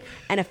restitution,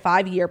 and a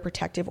 5-year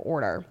protective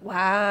order.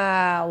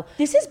 Wow.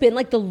 This has been,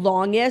 like, the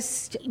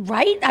longest...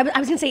 Right? I was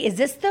going to say, is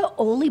this the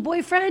only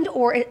boyfriend,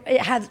 or it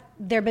has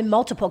there been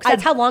multiple? Because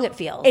that's how long it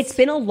feels. It's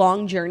been a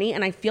long journey,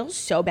 and I feel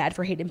so bad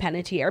for Hayden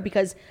Panettiere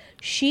because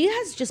she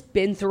has just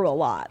been through a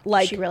lot.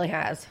 Like, she really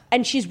has.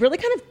 And she's really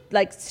kind of,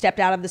 like, stepped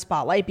out of the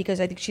spotlight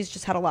because I think she's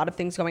just had a lot of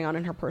things going on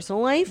in her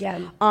personal life. Yeah.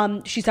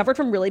 She suffered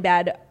from really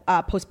bad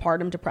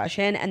postpartum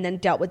depression and then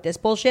dealt with this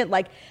bullshit.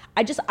 Like,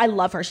 I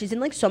love her. She's in,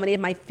 like, so many of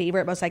my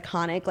favorite, most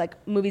iconic, like,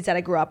 movies that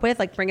I grew up with,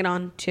 like Bring It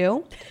On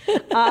 2.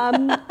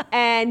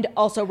 And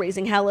also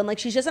Raising Hell. And, like,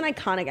 she's just an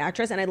iconic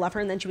actress, and I love her.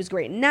 And then she was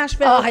great in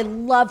Nashville. Oh, I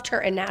loved her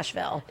in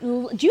Nashville.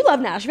 Do you love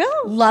Nashville?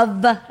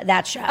 Love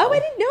that show. Oh, I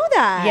didn't know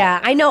that. Yeah,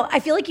 I know.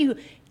 I feel like you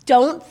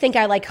don't think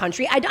I like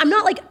country. I'm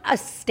not, like, a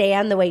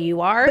stan the way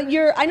you are. But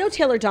I know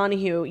Taylor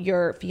Donahue,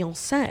 your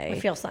fiancé. My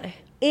fiancé.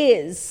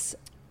 Is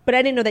But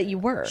I didn't know that you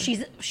were.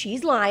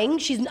 She's lying.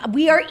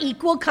 We are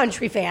equal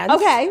country fans.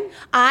 Okay.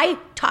 I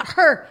taught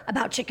her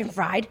about Chicken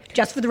Fried,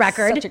 just for the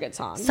record. Such a good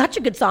song. Such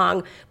a good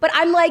song. But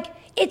I'm like,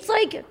 it's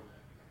like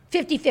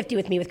 50-50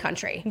 with me with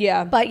country.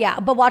 Yeah.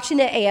 But watching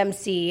the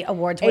AMC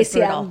Awards was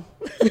ACM.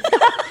 brutal.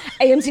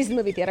 AMC's the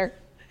movie theater.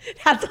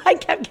 That's why I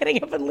kept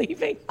getting up and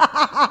leaving.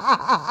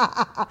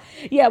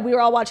 Yeah, we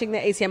were all watching the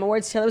ACM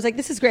Awards. Taylor was like,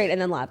 this is great, and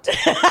then left.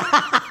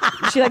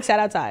 She like sat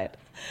outside.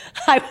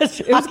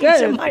 It was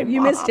good.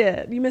 You missed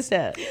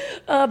it.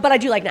 But I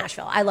do like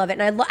Nashville. I love it.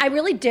 And I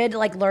really did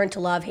like learn to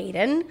love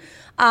Hayden.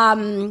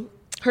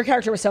 Her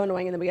character was so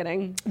annoying in the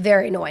beginning.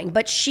 Very annoying.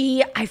 But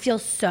I feel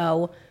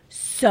so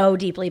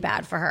deeply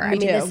bad for her. Me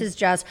too. This is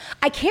just,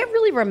 I can't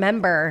really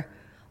remember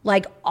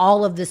like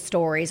all of the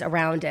stories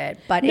around it,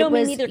 but No, it me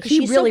was, neither, 'cause he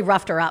she's really so-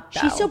 roughed her up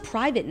though. She's so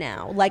private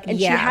now, and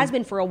she Yeah. has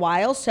been for a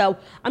while. So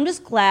I'm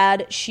just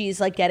glad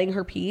she's like getting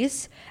her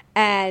piece.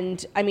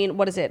 And I mean,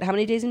 what is it? How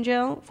many days in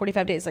jail?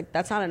 45 days. Like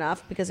that's not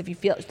enough because if you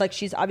feel like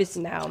she's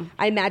obviously No.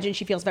 I imagine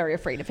she feels very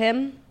afraid of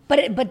him.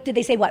 But did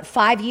they say what,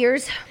 5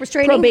 years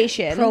restraining?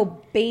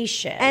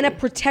 Probation. And a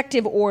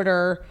protective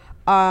order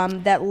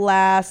that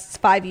lasts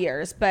 5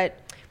 years. But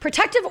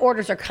protective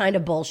orders are kind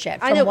of bullshit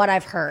from what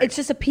I've heard. It's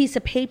just a piece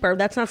of paper.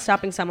 That's not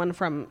stopping someone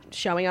from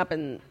showing up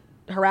and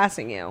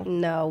harassing you.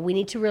 No, we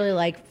need to really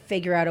like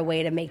figure out a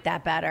way to make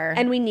that better.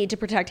 And we need to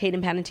protect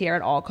Hayden Panettiere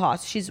at all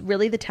costs. She's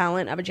really the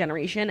talent of a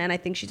generation, and I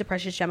think she's a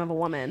precious gem of a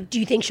woman. Do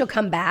you think she'll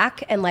come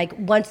back and like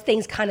once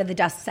things kind of the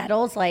dust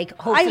settles, like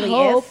hopefully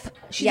I hope.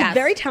 She's Yes. a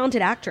very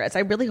talented actress. I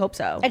really hope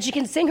so. And she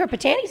can sing her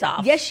patanties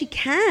off. Yes, she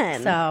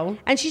can. So.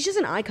 And she's just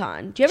an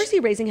icon. Do you ever see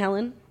Raising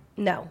Helen?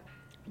 No,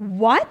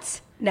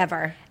 What?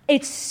 never.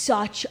 It's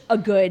such a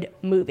good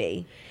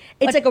movie.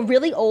 It's like a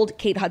really old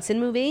Kate Hudson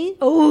movie.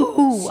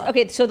 Ooh.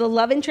 Okay, so the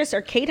love interests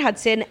are Kate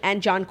Hudson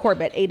and John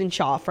Corbett, Aidan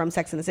Shaw from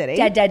Sex and the City.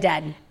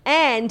 Dead.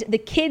 And the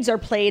kids are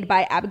played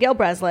by Abigail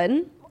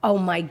Breslin. Oh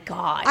my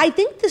God. I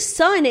think the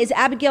son is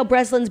Abigail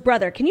Breslin's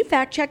brother. Can you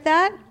fact check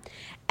that?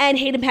 And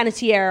Hayden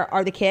Panettiere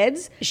are the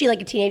kids. Is she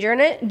like a teenager in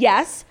it?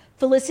 Yes.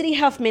 Felicity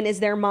Huffman is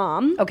their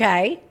mom.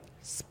 Okay.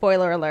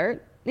 Spoiler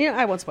alert.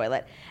 I won't spoil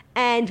it.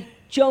 And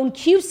Joan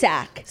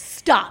Cusack.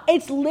 Stop.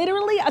 It's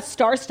literally a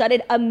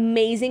star-studded,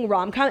 amazing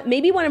rom-com.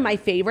 Maybe one of my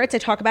favorites. I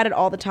talk about it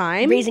all the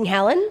time. Raising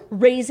Helen?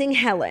 Raising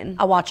Helen.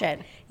 I'll watch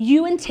it.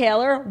 You and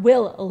Taylor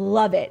will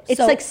love it. It's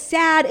like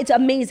sad. It's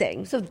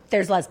amazing. So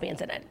there's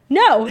lesbians in it.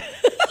 No.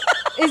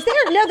 Is there?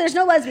 No, there's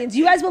no lesbians.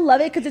 You guys will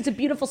love it because it's a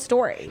beautiful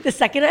story. The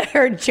second I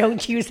heard Joan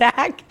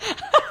Cusack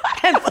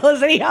and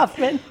Felicity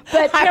Huffman,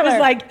 But I Taylor- was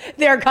like,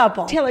 they're a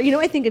couple. Taylor,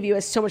 I think of you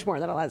as so much more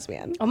than a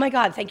lesbian. Oh my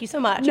God, thank you so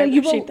much. No, I you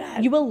appreciate will.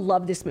 that. You will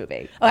love this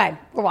movie. Okay,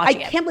 we're I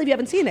watching it. can't believe you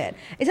haven't seen it.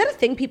 Is that a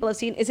thing people have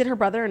seen? Is it her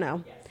brother or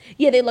no?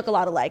 Yeah, they look a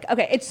lot alike.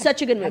 Okay, it's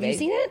such a good movie. Have you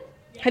seen it?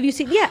 Have you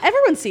seen? Yeah,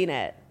 everyone's seen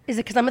it. Is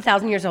it because I'm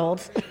 1,000 years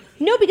old?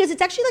 No, because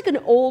it's actually like an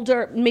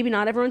older. Maybe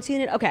not everyone's seen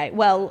it. Okay,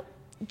 well,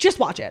 just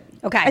watch it.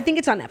 Okay. I think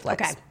it's on Netflix.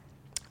 Okay.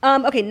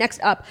 Okay,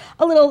 next up,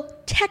 a little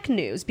tech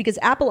news because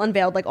Apple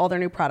unveiled like all their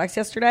new products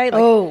yesterday. Like,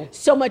 Oh.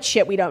 so much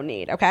shit we don't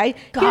need, okay?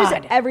 God.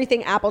 Here's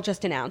everything Apple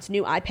just announced.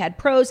 New iPad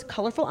Pros,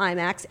 colorful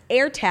iMacs,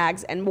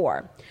 AirTags, and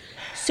more.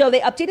 So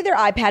they updated their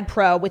iPad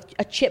Pro with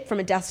a chip from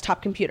a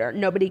desktop computer.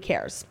 Nobody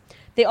cares.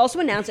 They also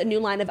announced a new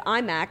line of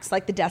iMacs,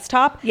 like the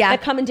desktop,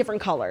 that come in different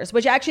colors,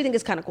 which I actually think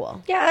is kind of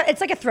cool. Yeah,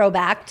 it's like a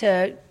throwback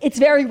to... It's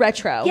very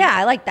retro. Yeah,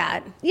 I like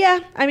that. Yeah,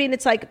 I mean,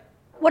 it's like...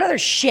 What other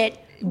shit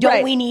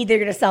don't we need they're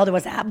going to sell to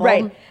us, Apple?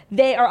 Right.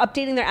 They are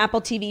updating their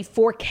Apple TV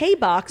 4K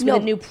box with No. a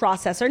new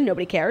processor.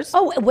 Nobody cares.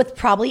 Oh, with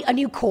probably a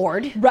new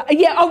cord. Right.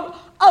 Yeah.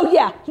 Oh,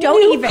 yeah. Don't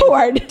new even.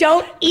 cord.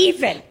 Don't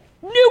even.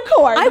 New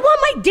cord. I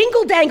want my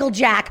dingle dangle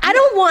jack. I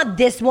don't want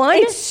this one.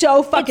 It's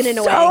so fucking It's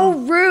annoying. so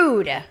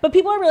rude. But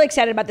people are really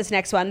excited about this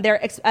next one.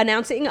 They're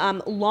announcing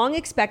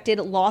long-expected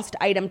lost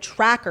item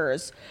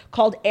trackers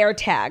called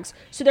AirTags.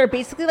 So they're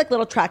basically like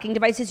little tracking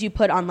devices you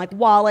put on like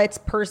wallets,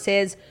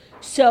 purses.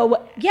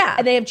 So Yeah.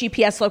 and they have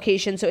GPS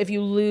location. So if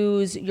you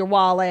lose your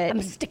wallet,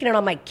 I'm sticking it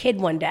on my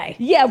kid one day.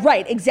 yeah,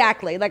 right,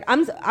 exactly. Like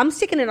I'm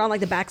sticking it on like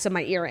the backs of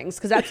my earrings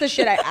because that's the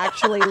shit I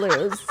actually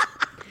lose.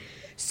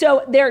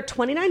 So they're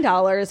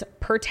 $29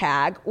 per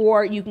tag,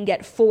 or you can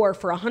get 4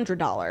 for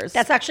 $100.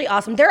 That's actually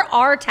awesome. There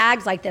are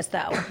tags like this,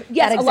 though.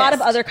 Yes, that a lot of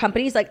exist. other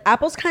companies, like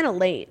Apple's kind of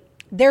late.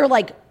 They're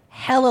like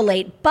hella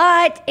late,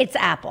 but it's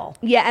Apple.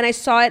 Yeah, and I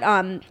saw it.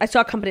 I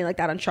saw a company like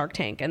that on Shark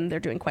Tank, and they're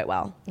doing quite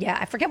well. Yeah,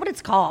 I forget what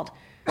it's called.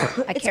 I It's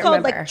can't called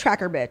remember. like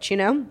Tracker Bitch, you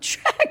know.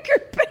 Tracker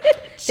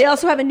bitch. They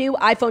also have a new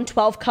iPhone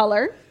 12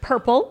 color,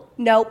 purple.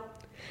 Nope.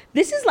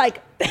 This is like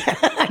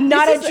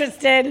Not this is-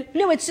 interested.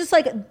 No, it's just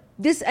like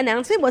this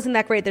announcement wasn't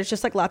that great. There's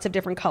just like lots of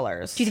different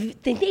colors. Do you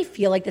think they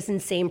feel like this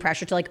insane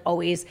pressure to like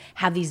always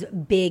have these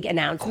big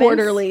announcements?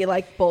 Quarterly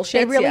like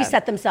bullshit. They really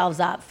set themselves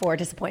up for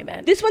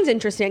disappointment. This one's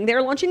interesting.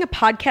 They're launching a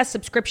podcast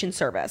subscription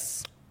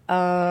service.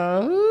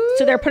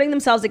 So they're putting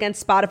themselves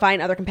against Spotify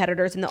and other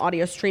competitors in the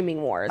audio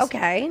streaming wars.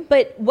 Okay.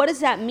 But what does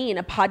that mean,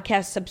 a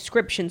podcast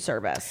subscription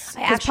service?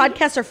 Because actually-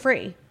 podcasts are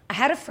free. I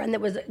had a friend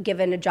that was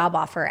given a job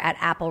offer at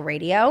Apple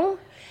Radio,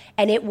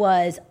 and it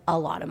was a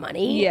lot of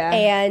money. Yeah.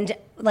 And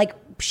like,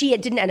 she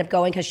didn't end up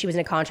going because she was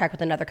in a contract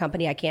with another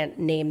company. I can't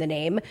name the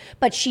name.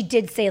 But she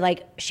did say,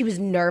 like, she was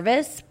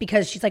nervous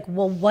because she's like,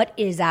 well, what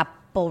is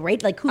Apple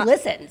rate? Like, who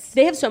listens?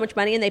 They have so much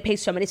money and they pay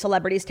so many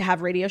celebrities to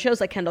have radio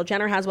shows. Like Kendall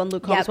Jenner has one,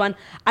 Luke Combs one.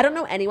 I don't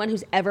know anyone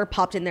who's ever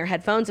popped in their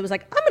headphones and was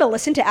like, I'm going to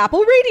listen to Apple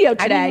Radio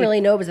today. I didn't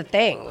really know it was a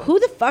thing. Who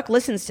the fuck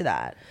listens to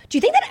that? Do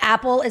you think that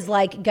Apple is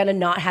like going to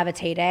not have its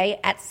heyday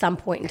at some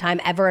point in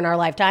time ever in our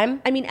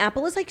lifetime? I mean,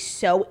 Apple is like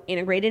so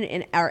integrated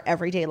in our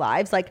everyday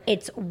lives. Like,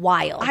 it's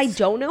wild. I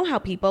don't know how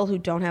people who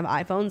don't have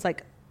iPhones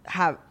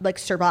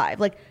survive.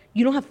 Like,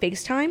 you don't have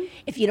FaceTime?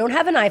 If you don't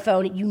have an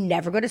iPhone, you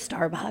never go to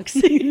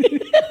Starbucks.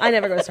 I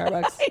never go to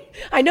Starbucks.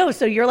 I know,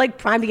 so you're like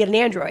primed to get an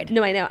Android.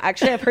 No, I know.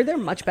 Actually, I've heard they're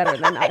much better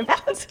than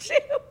iPhones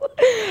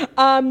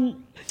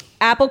too.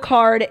 Apple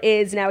Card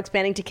is now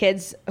expanding to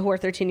kids who are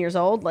 13 years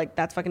old. Like,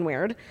 that's fucking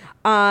weird.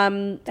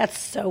 That's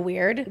so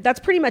weird. That's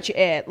pretty much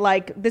it.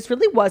 Like, this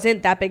really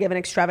wasn't that big of an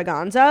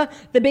extravaganza.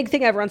 The big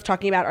thing everyone's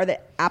talking about are the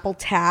Apple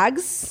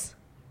tags.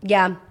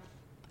 Yeah.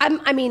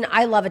 I mean,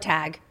 I love a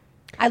tag.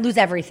 I lose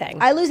everything.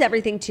 I lose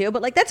everything too,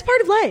 but like, that's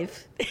part of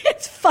life.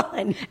 It's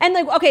fun. And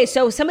like, okay,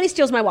 so somebody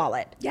steals my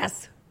wallet.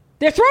 Yes.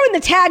 They're throwing the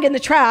tag in the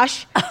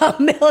trash.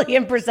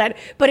 1,000,000%.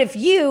 But if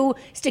you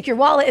stick your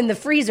wallet in the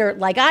freezer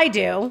like I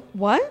do.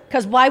 What?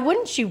 Because why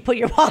wouldn't you put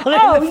your wallet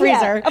in the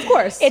freezer? Yeah, of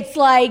course. It's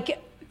like,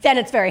 then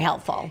it's very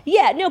helpful.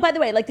 Yeah, no, by the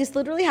way, like, this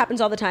literally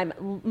happens all the time.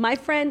 My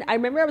friend, I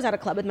remember I was at a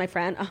club with my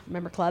friend,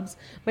 remember clubs?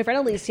 My friend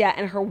Alicia,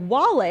 and her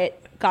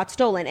wallet got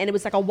stolen, and it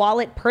was like a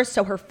wallet purse,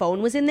 so her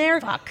phone was in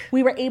there. Fuck.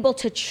 We were able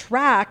to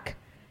track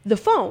the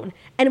phone,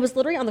 and it was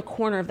literally on the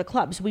corner of the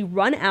club. So we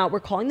run out,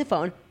 we're calling the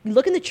phone, we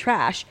look in the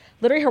trash,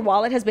 literally her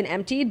wallet has been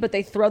emptied, but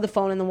they throw the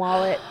phone and the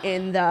wallet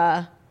in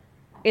the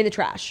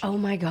trash. Oh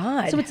my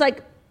God. So it's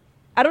like,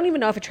 I don't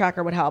even know if a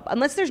tracker would help,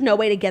 unless there's no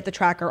way to get the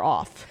tracker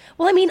off.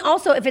 Well, I mean,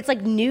 also, if it's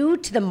like new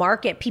to the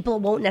market, people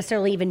won't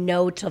necessarily even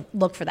know to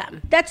look for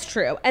them. That's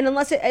true. And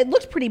unless it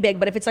looks pretty big,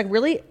 but if it's like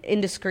really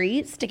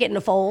indiscreet. Stick it in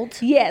a fold.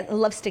 Yeah, I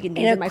love sticking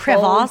things in my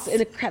crevasse. folds.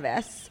 In a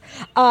crevice.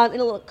 In a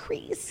little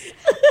crease.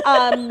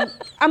 I'm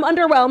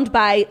underwhelmed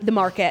by the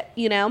market,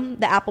 the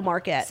Apple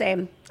market.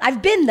 Same.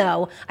 I've been,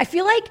 though. I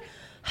feel like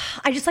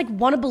I just like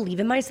want to believe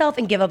in myself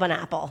and give up on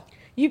Apple.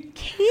 You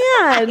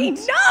can't. I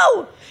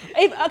know.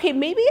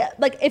 Maybe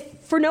like if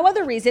for no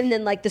other reason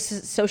than like the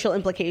social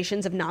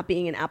implications of not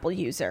being an Apple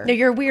user. No,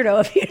 you're a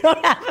weirdo if you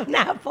don't have an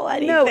Apple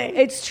anything. No,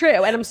 it's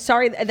true. And I'm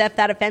sorry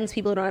that offends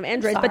people who don't have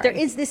Androids, but there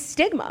is this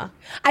stigma.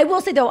 I will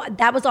say, though,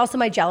 that was also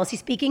my jealousy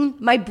speaking.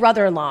 My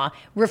brother-in-law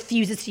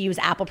refuses to use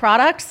Apple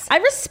products. I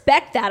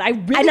respect that. I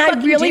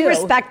really do.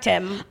 Respect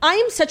him. I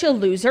am such a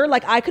loser.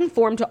 Like, I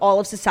conform to all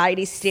of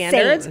society's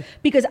standards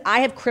because I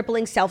have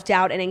crippling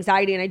self-doubt and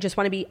anxiety, and I just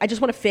want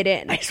to fit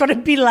in. I just want to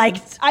be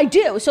liked. I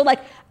do. So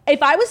like,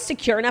 if I was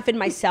secure enough in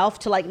myself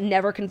to like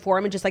never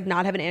conform and just like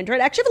not have an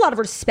Android, I actually have a lot of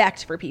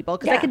respect for people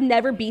because I could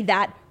never be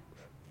that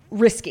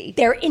risky.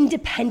 They're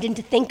independent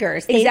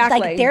thinkers.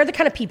 Exactly. They're the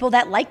kind of people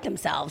that like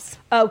themselves.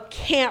 Oh,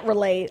 can't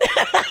relate.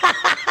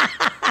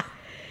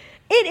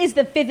 It is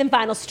the fifth and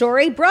final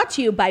story brought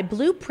to you by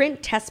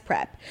Blueprint Test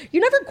Prep.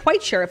 You're never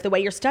quite sure if the way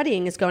you're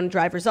studying is going to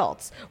drive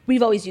results.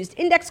 We've always used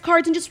index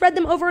cards and just read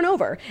them over and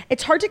over.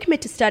 It's hard to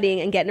commit to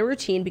studying and get in a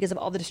routine because of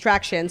all the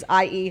distractions,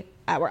 i.e.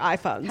 our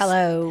iPhones.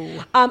 Hello.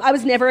 I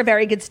was never a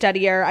very good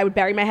studier. I would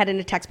bury my head in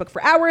a textbook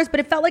for hours,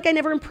 but it felt like I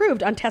never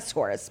improved on test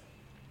scores.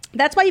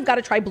 That's why you've got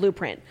to try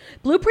Blueprint.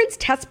 Blueprint's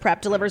test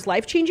prep delivers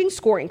life-changing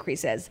score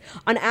increases.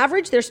 On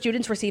average, their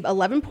students receive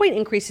 11-point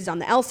increases on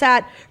the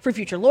LSAT for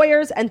future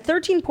lawyers and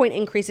 13-point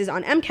increases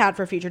on MCAT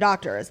for future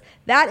doctors.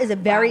 That is a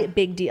very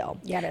big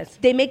deal. Yeah, it is.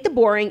 They make the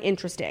boring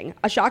interesting.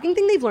 A shocking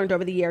thing they've learned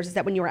over the years is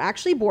that when you are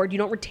actually bored, you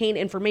don't retain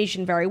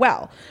information very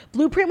well.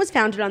 Blueprint was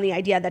founded on the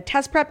idea that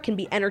test prep can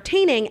be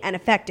entertaining and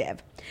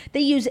effective.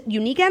 They use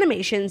unique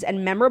animations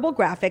and memorable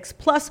graphics,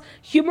 plus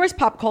humorous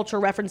pop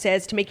culture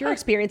references to make your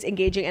experience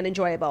engaging and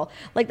enjoyable.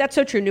 Like, that's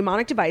so true.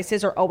 Mnemonic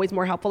devices are always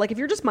more helpful. Like, if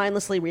you're just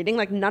mindlessly reading,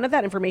 like, none of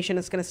that information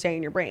is going to stay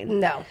in your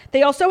brain. No.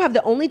 They also have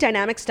the only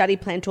dynamic study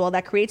plan tool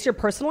that creates your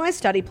personalized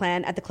study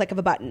plan at the click of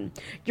a button.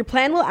 Your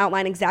plan will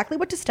outline exactly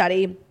what to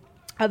study,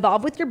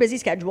 evolve with your busy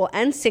schedule,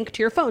 and sync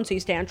to your phone so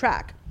you stay on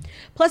track.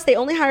 Plus, they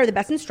only hire the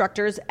best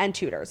instructors and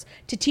tutors.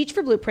 To teach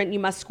for Blueprint, you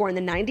must score in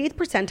the 98th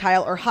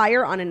percentile or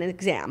higher on an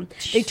exam.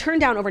 They turn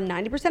down over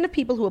 90% of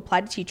people who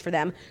apply to teach for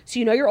them, so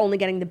you know you're only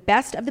getting the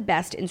best of the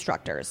best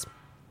instructors.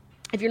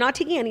 If you're not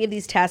taking any of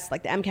these tests,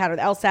 like the MCAT or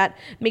the LSAT,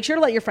 make sure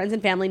to let your friends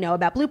and family know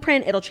about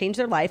Blueprint. It'll change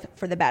their life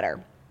for the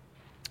better.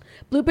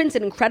 Blueprint's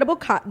an incredible,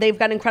 they've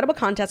got an incredible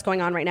contest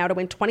going on right now to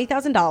win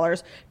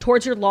 $20,000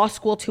 towards your law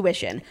school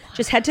tuition.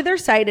 Just head to their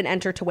site and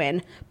enter to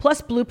win.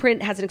 Plus,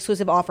 Blueprint has an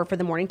exclusive offer for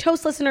the Morning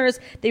Toast listeners.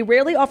 They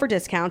rarely offer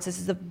discounts.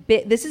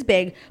 This is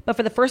big, but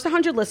for the first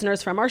 100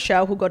 listeners from our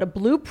show who go to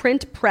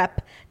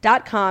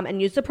blueprintprep.com and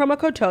use the promo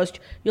code TOAST,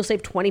 you'll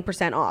save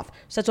 20% off.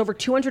 So that's over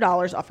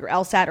 $200 off your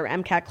LSAT or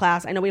MCAT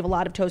class. I know we have a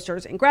lot of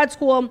toasters in grad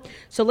school,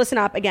 so listen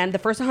up. Again, the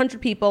first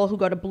 100 people who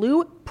go to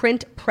blueprintprep.com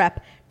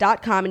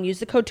blueprintprep.com and use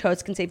the code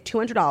TOAST. Can save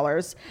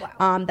 $200.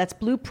 Wow. That's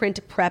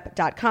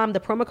blueprintprep.com. The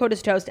promo code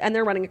is TOAST, and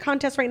they're running a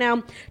contest right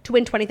now to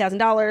win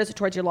 $20,000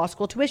 towards your law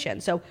school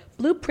tuition. So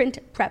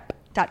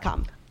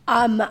blueprintprep.com.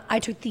 I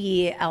took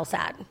the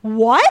LSAT.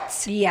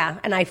 What? Yeah,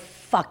 and I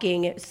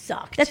fucking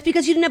sucked. That's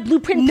because you didn't have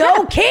Blueprint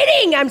No Prep.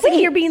 kidding. I'm sitting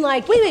here being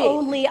like, wait.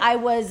 only I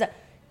was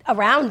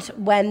around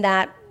when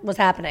that was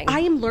happening. I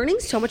am learning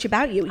so much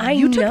about you. I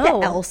you took know.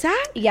 the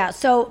LSAT? Yeah,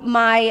 so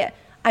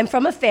I'm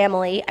from a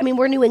family. I mean,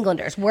 we're New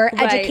Englanders. We're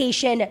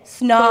education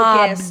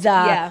snobs.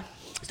 Yeah.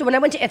 So when I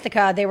went to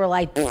Ithaca, they were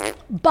like,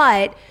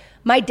 but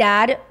my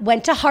dad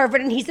went to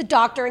Harvard and he's a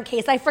doctor, in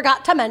case I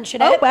forgot to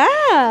mention it. Oh,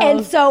 wow.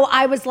 And so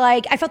I was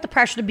like, I felt the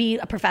pressure to be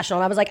a professional.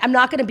 And I was like, I'm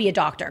not going to be a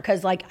doctor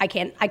because like I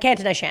can't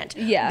and I shan't.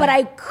 Yeah. But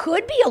I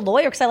could be a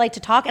lawyer because I like to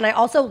talk, and I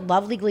also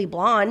love Legally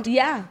Blonde.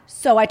 Yeah.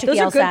 So I took the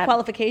LSAT. Those are good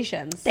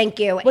qualifications. Thank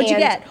you. What'd you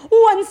get?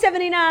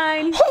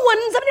 179. 179.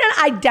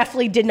 I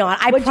definitely did not.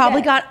 I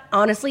probably got,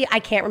 honestly, I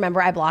can't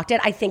remember. I blocked it.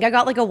 I think I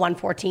got like a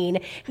 114.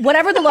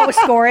 Whatever the lowest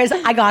score is,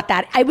 I got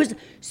that. I was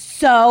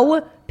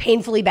so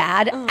painfully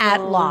bad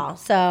at law.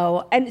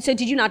 So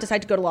did you not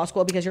decide to go to law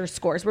school because your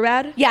scores were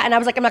bad? yeah, and I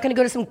was like, I'm not going to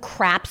go to some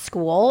crap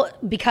school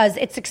because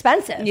it's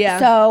expensive. Yeah.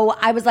 So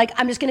I was like,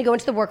 I'm just going to go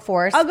into the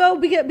workforce. I'll go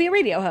be a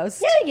radio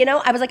host.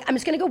 Yeah, I was like, I'm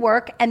just going to go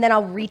work, and then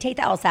I'll retake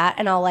the LSAT,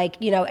 and I'll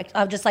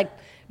I'll just like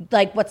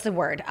what's the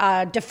word?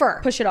 Defer.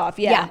 Push it off.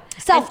 Yeah.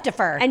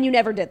 Self-defer. And you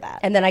never did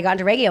that. And then I got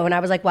into radio, and I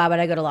was like, why would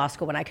I go to law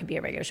school when I could be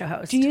a radio show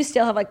host? Do you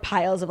still have like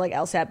piles of like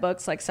LSAT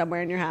books like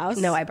somewhere in your house?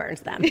 No, I burned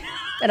them.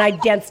 And I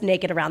danced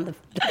naked around the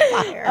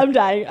fire. I'm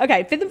dying.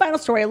 Okay, fifth and final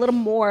story, a little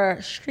more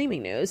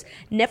streaming news.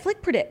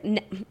 Netflix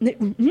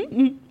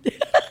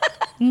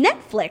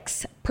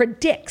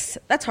predicts,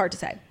 that's hard to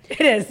say.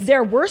 It is.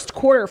 Their worst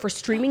quarter for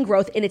streaming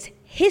growth in its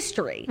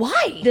history.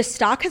 Why? The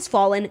stock has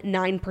fallen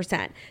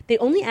 9%. They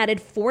only added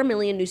 4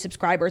 million new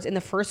subscribers in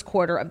the first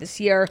quarter of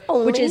this year,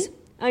 which is,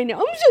 I know,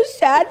 I'm so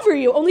sad for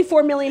you. Only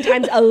 4 million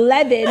times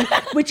 11,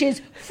 which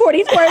is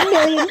 $44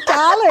 million.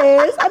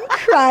 I'm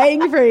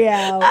crying for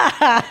you.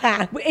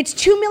 It's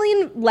 2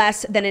 million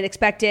less than it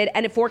expected,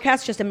 and it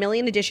forecasts just 1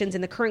 million additions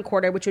in the current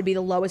quarter, which would be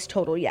the lowest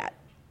total yet.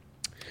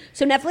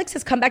 So Netflix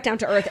has come back down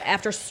to earth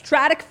after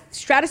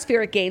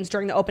stratospheric gains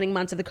during the opening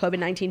months of the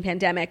COVID-19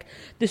 pandemic.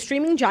 The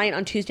streaming giant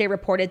on Tuesday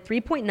reported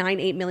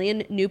 3.98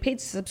 million new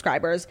paid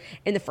subscribers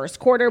in the first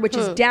quarter, which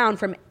is down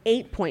from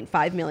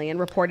 8.5 million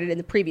reported in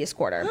the previous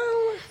quarter.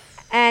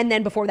 And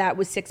then before that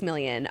was 6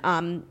 million.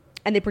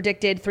 And they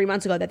predicted 3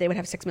 months ago that they would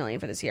have 6 million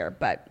for this year,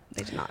 but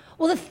they did not.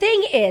 Well, the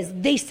thing is,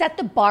 they set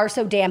the bar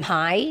so damn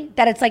high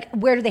that it's like,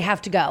 where do they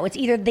have to go? It's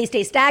either they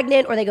stay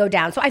stagnant or they go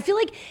down. So I feel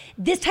like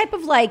this type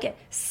of like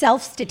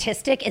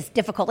self-statistic is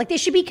difficult. Like they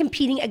should be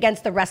competing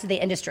against the rest of the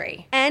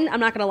industry. And I'm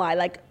not going to lie,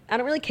 like I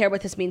don't really care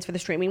what this means for the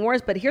streaming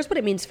wars, but here's what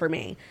it means for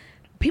me.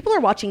 People are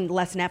watching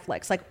less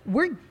Netflix. Like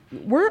we're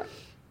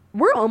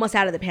almost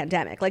out of the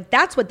pandemic. Like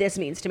that's what this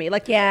means to me.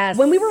 Like yes.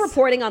 When we were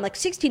reporting on like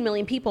 16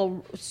 million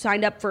people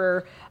signed up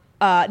for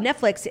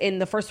Netflix in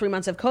the first 3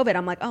 months of COVID,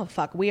 I'm like, oh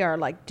fuck, we are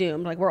like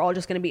doomed. Like we're all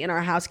just going to be in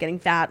our house getting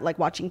fat, like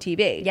watching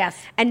TV. Yes.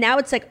 And now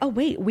it's like, oh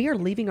wait, we are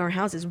leaving our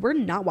houses. We're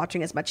not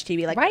watching as much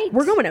TV. Like right.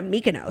 We're going to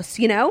Mykonos,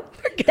 you know?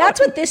 That's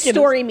what this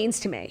story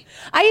means to me.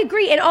 I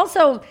agree. And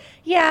also,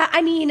 yeah,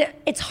 I mean,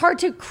 it's hard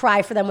to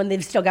cry for them when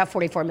they've still got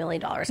 $44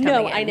 million coming in.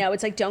 No, I know.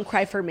 It's like, don't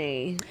cry for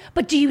me.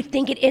 But do you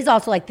think it is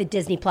also like the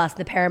Disney Plus,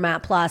 the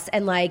Paramount Plus,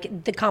 and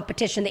like the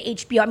competition, the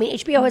HBO? I mean,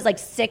 HBO has like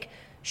sick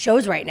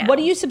shows right now. What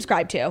do you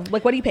subscribe to?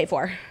 Like, what do you pay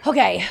for?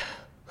 Okay,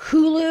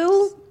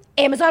 Hulu,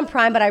 Amazon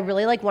Prime, but I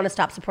really like want to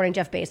stop supporting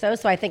Jeff Bezos,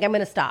 so I think I'm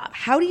going to stop.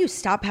 How do you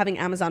stop having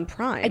Amazon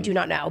Prime? I do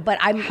not know,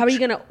 but How are you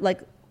going to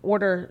like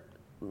order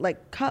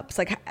like cups?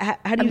 Like,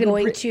 how do you? I'm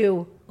going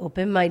to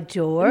open my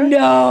door,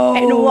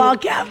 and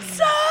walk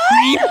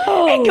outside,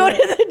 and go to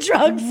the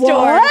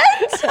drugstore.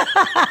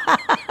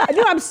 What?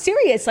 No, I'm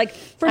serious. Like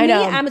for me,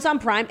 know. Amazon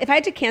Prime. If I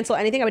had to cancel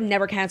anything, I would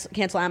never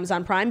cancel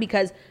Amazon Prime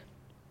because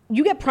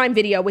you get Prime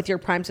Video with your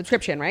Prime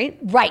subscription, right?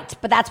 Right,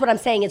 but that's what I'm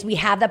saying is we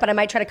have that, but I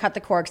might try to cut the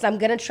cord because I'm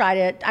gonna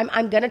try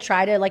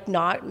to like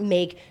not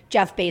make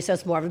Jeff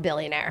Bezos more of a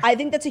billionaire. I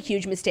think that's a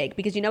huge mistake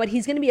because you know what?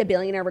 He's gonna be a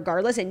billionaire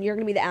regardless, and you're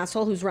gonna be the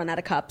asshole who's run out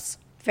of cups.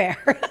 Fair.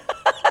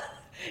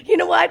 You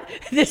know what?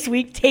 This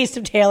week, Taste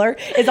of Taylor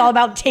is all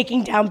about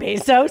taking down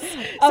Bezos.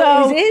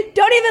 Oh, is it?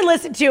 Don't even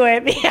listen to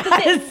it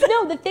because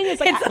the thing is,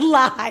 like, it's a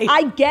lie.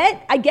 I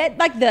get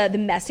like the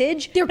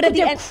message. They're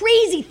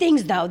crazy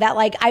things though that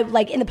like I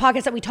like in the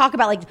podcast that we talk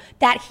about like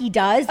that he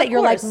does that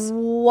you're like,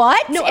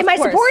 what? No, am I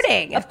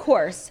supporting? Of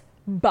course.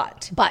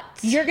 But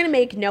you're going to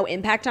make no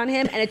impact on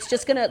him, and it's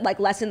just going to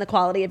like lessen the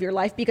quality of your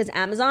life because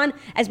Amazon,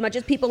 as much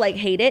as people like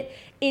hate it,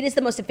 it is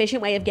the most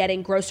efficient way of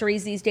getting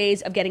groceries these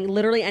days, of getting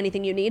literally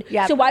anything you need.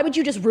 Yep. So why would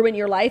you just ruin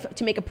your life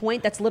to make a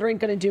point that's literally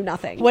going to do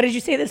nothing? What did you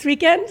say this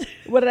weekend?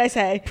 What did I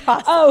say?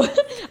 Oh,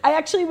 I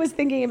actually was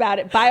thinking about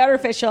it. Buy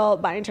artificial,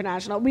 buy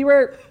international. We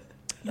were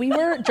we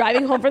were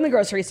driving home from the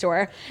grocery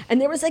store,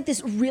 and there was like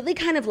this really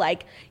kind of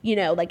like, you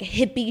know, like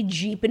hippie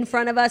Jeep in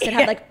front of us that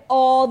had like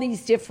all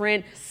these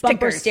different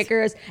bumper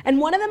stickers. And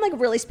one of them like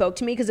really spoke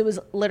to me because it was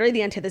literally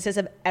the antithesis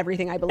of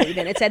everything I believe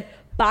in. It said,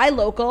 buy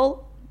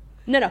local.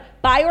 No,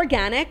 buy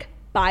organic,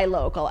 buy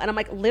local. And I'm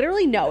like,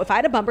 literally, no. If I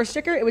had a bumper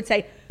sticker, it would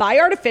say, buy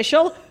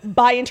artificial,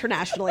 buy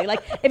internationally.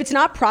 Like, if it's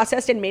not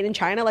processed and made in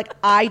China, like,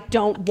 I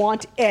don't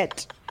want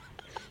it.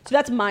 So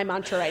that's my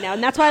mantra right now.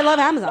 And that's why I love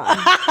Amazon.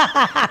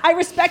 I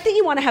respect that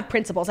you want to have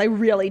principles. I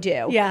really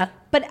do. Yeah.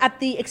 But at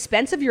the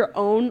expense of your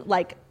own,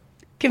 like,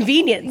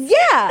 convenience.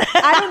 Yeah.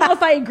 I don't know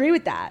if I agree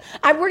with that.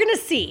 We're going to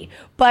see.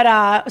 But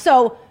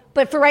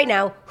for right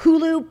now,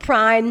 Hulu,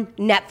 Prime,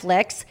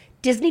 Netflix,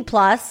 Disney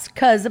Plus,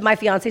 because my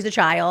fiance's a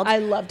child. I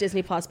love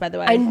Disney Plus, by the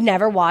way. I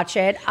never watch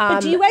it.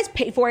 But do you guys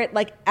pay for it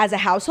like as a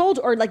household,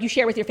 or like you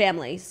share with your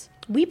families?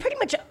 We pretty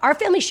much, our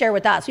families share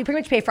with us. We pretty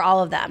much pay for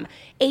all of them.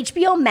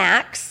 HBO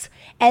Max,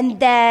 and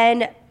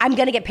then I'm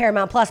going to get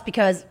Paramount Plus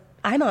because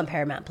I'm on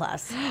Paramount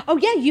Plus. Oh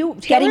yeah,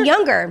 Getting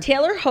Younger.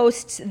 Taylor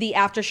hosts the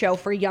after show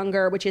for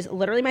Younger, which is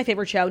literally my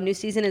favorite show. New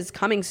season is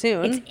coming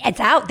soon. It's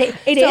out. It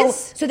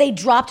is. So they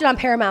dropped it on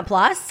Paramount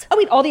Plus. Oh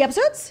wait, all the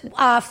episodes?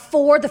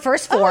 For the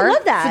first 4. Oh, I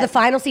love that. For the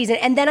final season,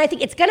 and then I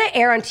think it's gonna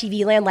air on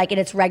TV Land like in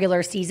its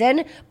regular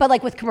season, but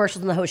like with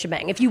commercials and the whole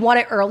shebang. If you want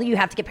it early, you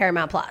have to get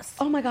Paramount Plus.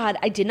 Oh my God,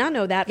 I did not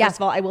know that. Yeah. First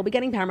of all, I will be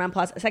getting Paramount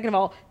Plus. Second of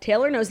all,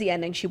 Taylor knows the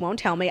ending. She won't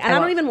tell me, and I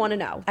don't even want to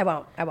know. I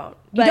won't.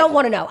 You don't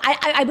want to know.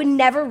 I would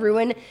never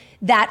ruin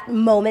that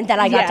moment that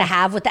I got to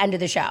have with the end of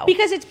the show.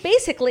 Because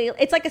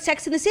it's like a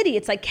Sex in the City.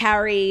 It's like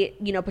Carrie,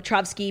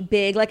 Petrovsky,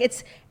 Big. Like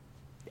it's,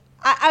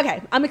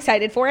 okay, I'm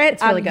excited for it.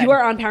 It's really good. You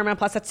are on Paramount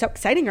Plus. That's so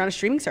exciting. You're on a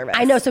streaming service.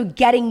 I know. So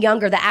Getting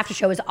Younger, the after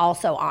show is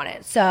also on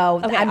it.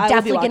 So okay, I'm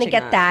definitely going to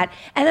get that.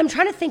 And I'm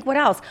trying to think what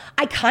else.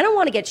 I kind of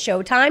want to get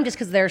Showtime just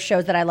because there are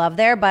shows that I love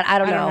there, but I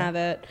don't know. I don't have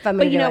it.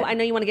 But I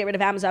know you want to get rid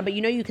of Amazon, but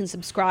you can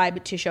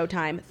subscribe to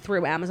Showtime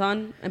through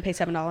Amazon and pay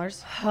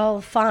 $7.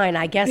 Oh, fine.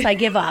 I guess I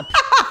give up.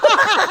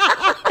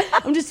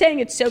 I'm just saying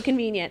it's so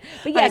convenient.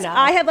 But yes,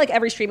 I have like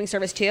every streaming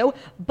service too,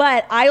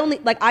 but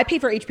I pay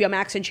for HBO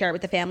Max and share it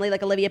with the family.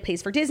 Like Olivia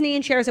pays for Disney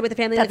and shares it with the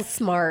family. That's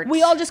smart.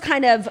 We all just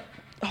kind of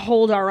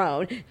hold our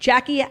own.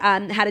 Jackie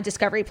had a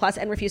Discovery Plus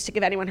and refused to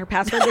give anyone her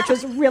password, which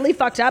was really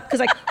fucked up because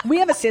like we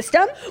have a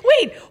system.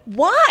 Wait,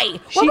 why?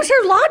 What was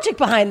her logic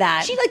behind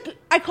that?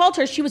 I called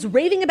her. She was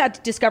raving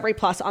about Discovery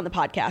Plus on the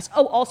podcast.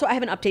 Oh, also I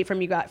have an update for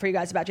you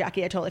guys about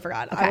Jackie. I totally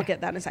forgot. Okay. I will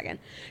get that in a second.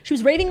 She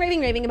was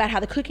raving about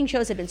how the cooking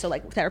shows have been so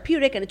like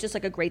therapeutic and it's just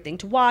like a great thing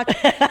to watch.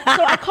 So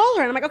I call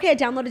her and I'm like, okay, I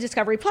downloaded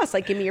Discovery Plus.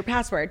 Like, give me your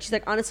password. She's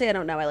like, honestly, I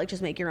don't know. I like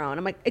just make your own.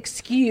 I'm like,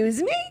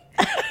 excuse me?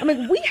 I'm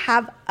like, we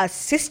have a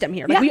system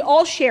here. Like, we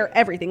all share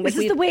everything. This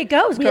is the way it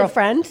goes,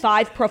 girlfriend.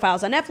 5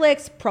 profiles on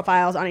Netflix,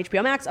 profiles on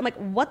HBO Max. I'm like,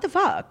 what the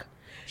fuck?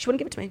 She wouldn't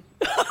give it to me.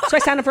 So I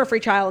signed up for a free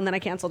trial and then I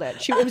canceled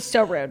it. It was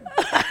so rude.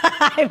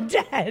 I'm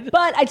dead.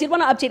 But I did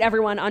want to update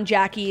everyone on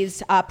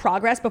Jackie's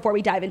progress before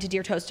we dive into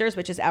Dear Toasters,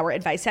 which is our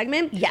advice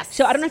segment. Yes.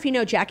 So I don't know if you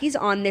know, Jackie's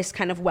on this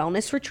kind of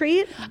wellness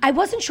retreat. I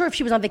wasn't sure if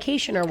she was on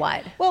vacation or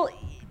what. Well,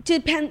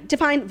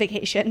 define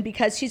vacation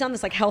because she's on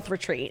this like health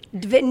retreat.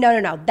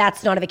 No.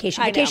 That's not a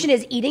vacation. Vacation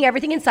is eating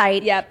everything in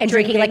sight and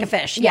drinking like a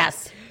fish.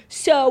 Yes.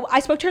 So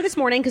I spoke to her this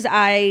morning because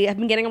I have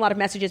been getting a lot of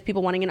messages,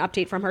 people wanting an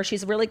update from her.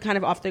 She's really kind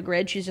of off the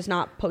grid. She's just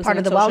not posting part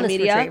of the social wellness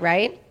media. Retreat,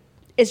 right?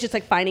 It's just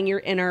like finding your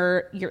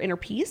inner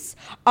peace.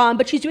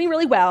 But she's doing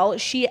really well.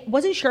 She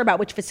wasn't sure about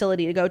which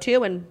facility to go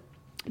to, and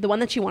the one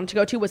that she wanted to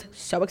go to was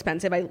so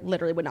expensive. I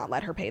literally would not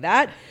let her pay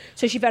that.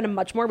 So she found a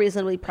much more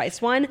reasonably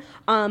priced one.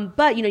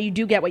 But you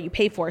do get what you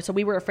pay for. So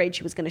we were afraid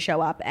she was going to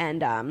show up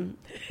and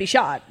be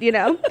shot,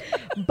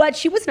 But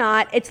she was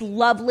not. It's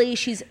lovely.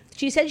 She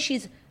said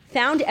she's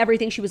found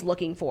everything she was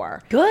looking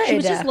for. Good. She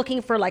was just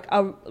looking for like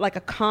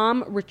a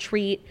calm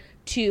retreat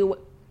to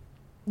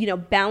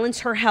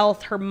balance her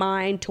health, her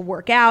mind, to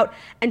work out.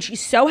 And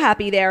she's so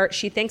happy there.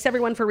 She thanks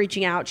everyone for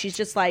reaching out. She's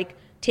just like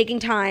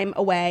taking time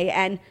away.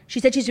 And she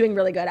said she's doing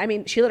really good. I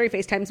mean, she literally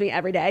FaceTimes me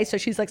every day. So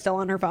she's like still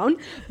on her phone,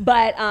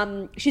 but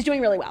she's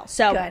doing really well.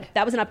 So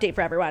that was an update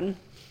for everyone.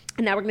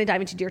 And now we're going to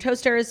dive into Dear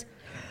Toasters.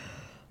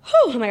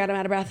 Oh my God, I'm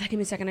out of breath. Give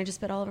me a second. I just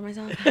spit all over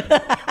myself.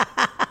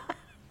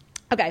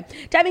 Okay,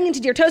 diving into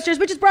Dear Toasters,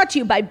 which is brought to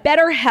you by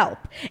BetterHelp.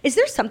 Is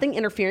there something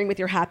interfering with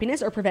your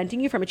happiness or preventing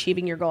you from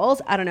achieving your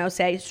goals? I don't know,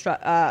 say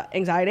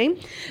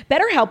anxiety.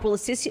 BetterHelp will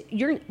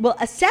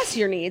assess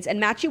your needs and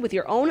match you with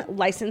your own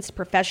licensed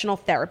professional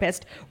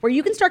therapist, where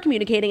you can start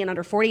communicating in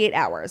under 48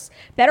 hours.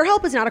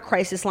 BetterHelp is not a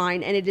crisis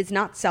line, and it is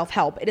not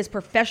self-help. It is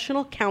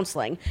professional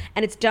counseling,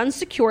 and it's done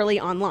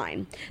securely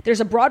online. There's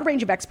a broad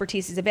range of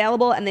expertise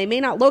available, and they may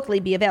not locally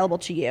be available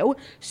to you.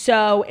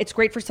 So it's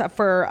great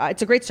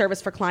it's a great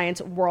service for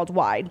clients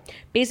worldwide.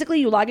 Basically,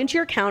 you log into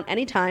your account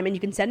anytime and you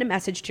can send a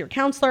message to your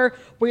counselor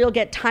where you'll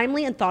get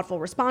timely and thoughtful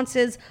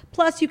responses.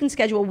 Plus, you can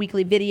schedule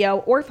weekly video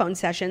or phone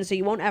sessions so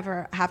you won't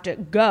ever have to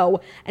go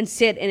and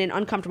sit in an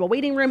uncomfortable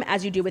waiting room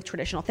as you do with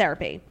traditional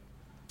therapy.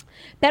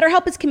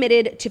 BetterHelp is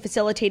committed to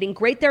facilitating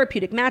great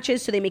therapeutic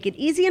matches, so they make it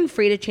easy and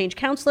free to change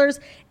counselors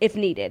if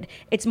needed.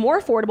 It's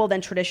more affordable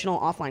than traditional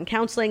offline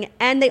counseling,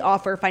 and they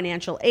offer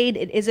financial aid.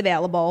 It is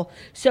available.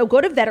 So go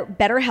to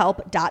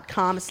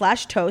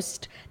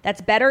betterhelp.com/toast.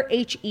 That's better,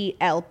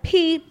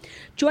 HELP.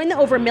 Join the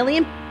over 1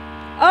 million.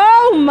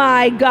 Oh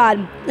my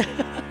God.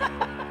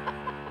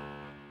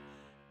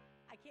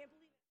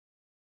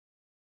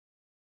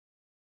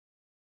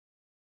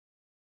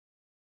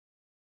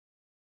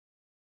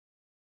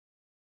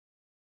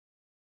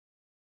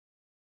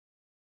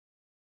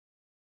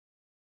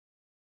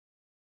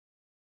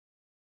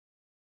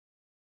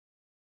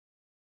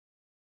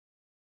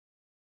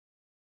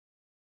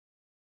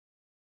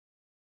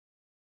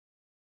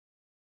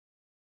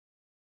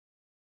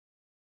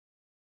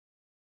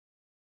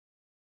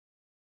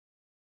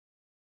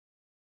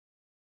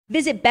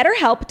 Visit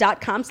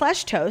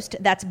betterhelp.com/toast,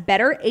 that's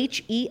better,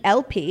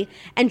 HELP,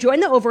 and join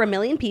the over 1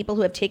 million people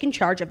who have taken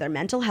charge of their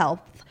mental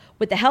health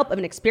with the help of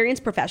an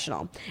experienced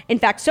professional. In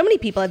fact, so many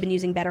people have been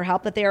using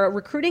BetterHelp that they are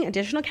recruiting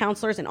additional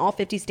counselors in all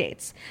 50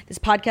 states. This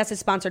podcast is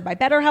sponsored by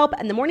BetterHelp,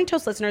 and the Morning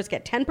Toast listeners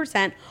get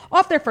 10%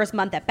 off their first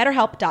month at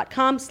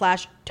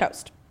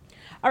betterhelp.com/toast.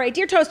 All right,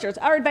 Dear Toasters,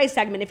 our advice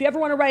segment. If you ever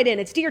want to write in,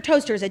 it's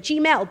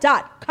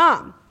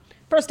deartoasters@gmail.com.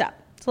 First up,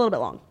 it's a little bit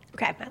long.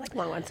 Okay, I like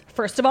long ones.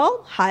 First of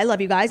all, hi, I love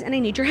you guys, and I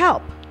need your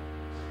help.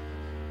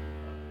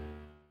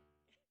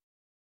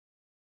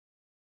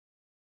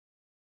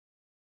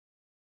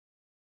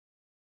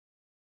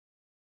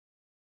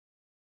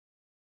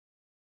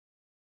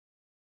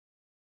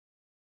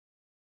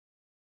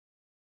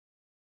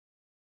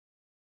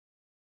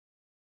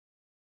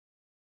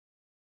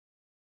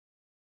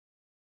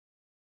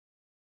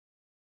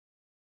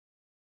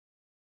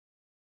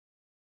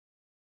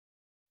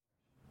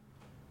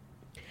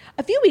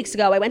 A few weeks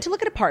ago, I went to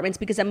look at apartments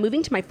because I'm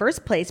moving to my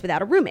first place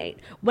without a roommate.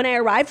 When I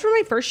arrived for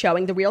my first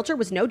showing, the realtor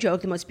was no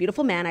joke the most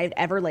beautiful man I had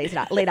ever laid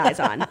eyes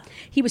on.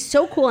 He was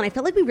so cool, and I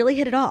felt like we really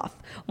hit it off.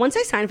 Once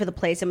I signed for the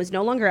place and was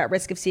no longer at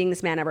risk of seeing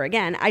this man ever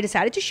again, I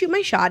decided to shoot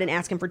my shot and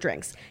ask him for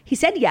drinks. He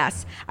said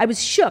yes. I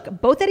was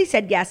shook, both that he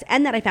said yes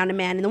and that I found a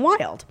man in the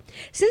wild.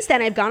 Since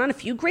then, I've gone on a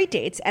few great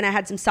dates, and I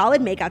had some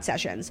solid makeout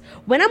sessions.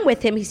 When I'm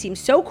with him, he seems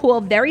so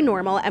cool, very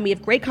normal, and we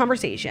have great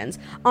conversations.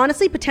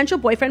 Honestly, potential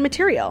boyfriend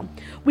material.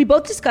 We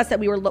both discussed that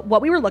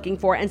what we were looking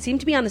for and seemed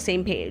to be on the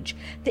same page.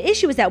 The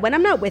issue is that when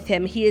I'm not with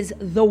him, he is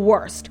the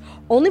worst.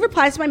 Only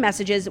replies to my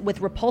messages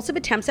with repulsive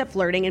attempts at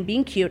flirting and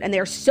being cute, and they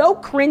are so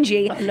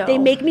cringy, they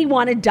make me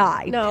want to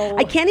die. No.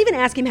 I can't even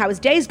ask him how his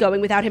day is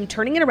going without him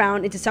turning it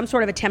around into some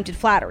sort of attempted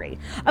flattery.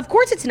 Of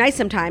course, it's nice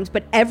sometimes,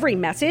 but every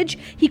message,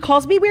 he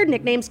calls me weird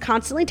nicknames,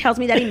 constantly tells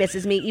me that he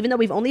misses me, even though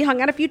we've only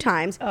hung out a few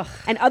times,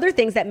 and other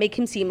things that make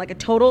him seem like a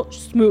total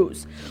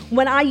schmooze.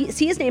 When I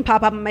see his name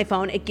pop up on my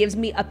phone, it gives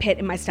me a pit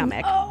in my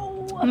stomach.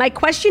 My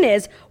question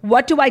is,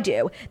 what do I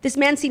do? This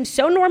man seems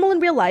so normal in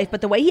real life,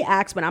 but the way he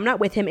acts when I'm not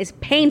with him is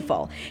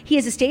painful. Is he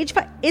a stage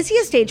 5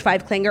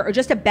 clinger or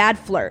just a bad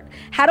flirt?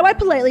 How do I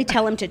politely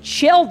tell him to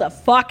chill the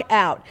fuck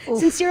out? Oof.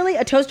 Sincerely,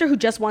 a toaster who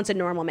just wants a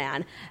normal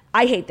man.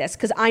 I hate this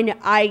because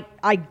I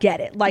get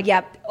it. Like,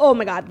 oh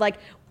my God, like,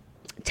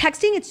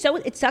 texting, it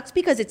sucks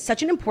because it's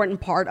such an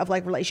important part of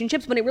like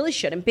relationships when it really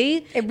shouldn't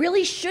be. It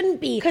really shouldn't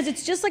be. Because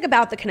it's just like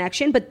about the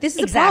connection, but this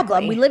is the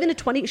problem. We live in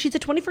she's a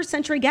 21st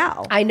century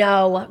gal. I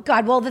know.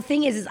 God, well, the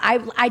thing is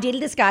I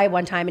dated this guy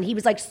one time and he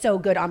was like so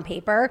good on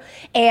paper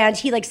and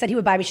he like said he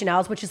would buy me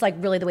Chanel's, which is like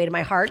really the way to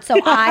my heart. So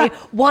I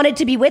wanted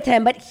to be with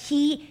him, but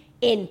he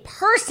in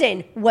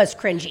person was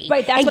cringy.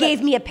 Right, and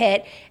gave me a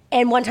pit.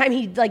 And one time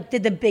he like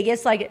did the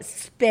biggest like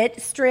spit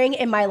string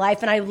in my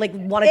life and I like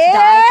wanted to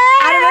die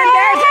out of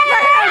embarrassment for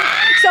him.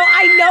 So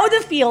I know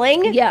the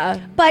feeling. Yeah.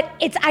 But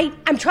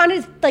I'm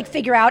trying to like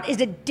figure out,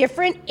 is it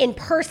different in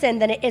person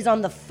than it is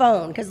on the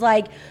phone? Because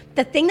like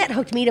the thing that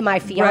hooked me to my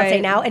fiance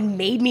now and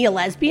made me a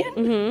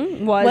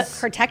lesbian was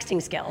her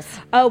texting skills.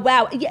 Oh,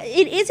 wow. Yeah,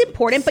 it is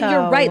important, but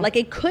you're right. Like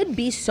it could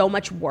be so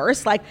much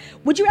worse. Like,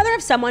 would you rather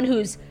have someone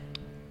who's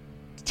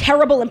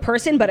terrible in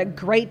person but a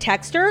great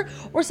texter,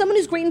 or someone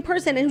who's great in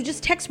person and who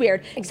just texts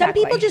weird? Exactly. Some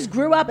people just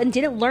grew up and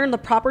didn't learn the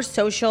proper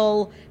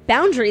social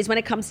boundaries when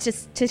it comes to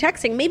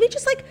texting. Maybe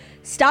just like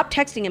stop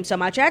texting him so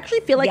much. I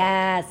actually feel like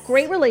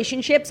great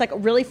relationships like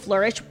really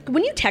flourish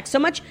when you text so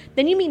much,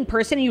 then you meet in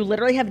person and you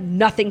literally have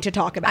nothing to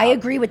talk about. I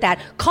agree with that.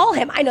 Call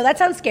him. I know that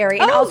sounds scary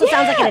and also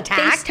sounds like an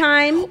attack.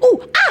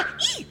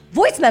 FaceTime.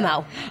 Voice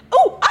memo.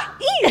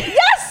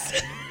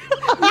 Yes.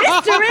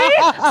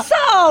 Mystery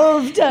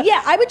solved.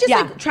 Yeah, I would just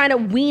like trying to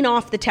wean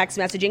off the text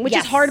messaging, which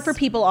is hard for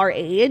people our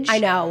age. I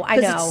know.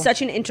 Because it's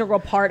such an integral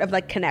part of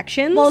like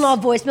connections. Well, and all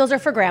voicemails are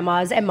for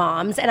grandmas and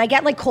moms, and I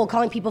get like cold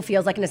calling people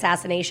feels like an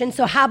assassination.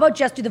 So how about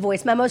just do the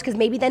voice memos? Because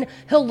maybe then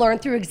he'll learn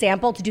through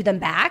example to do them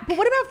back. But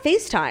what about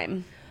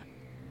FaceTime?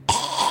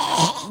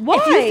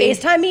 Why?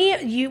 If you FaceTime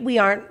me, we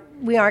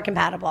aren't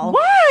compatible.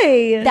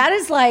 Why? That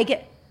is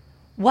like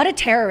What a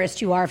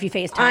terrorist you are if you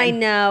FaceTime. I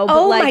know.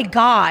 Oh my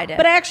God.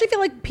 But I actually feel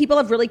like people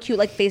have really cute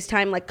like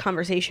FaceTime like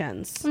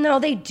conversations. No,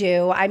 they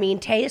do. I mean,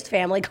 Tay's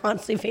family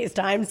constantly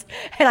FaceTimes,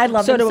 and I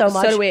love them so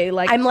much. So do we.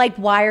 Like, I'm like,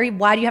 why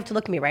do you have to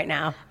look at me right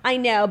now? I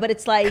know, but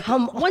it's like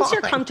once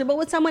you're on. comfortable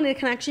with someone, it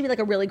can actually be like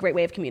a really great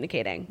way of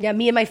communicating. Yeah,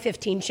 me and my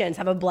 15 shins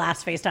have a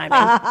blast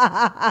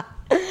FaceTiming.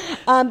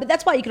 But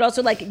that's why you could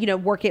also like,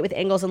 work it with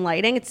angles and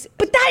lighting.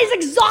 But that is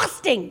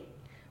exhausting.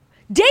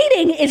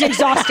 Dating is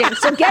exhausting.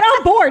 So get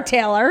on board,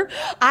 Taylor.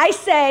 I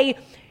say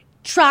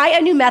try a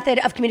new method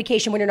of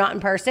communication when you're not in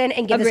person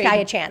and give this guy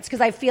a chance.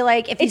 Because I feel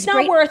like if he's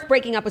not worth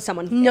breaking up with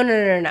someone. No.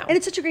 And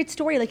it's such a great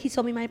story. Like, he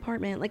sold me my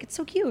apartment. Like, it's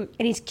so cute.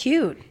 And he's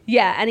cute.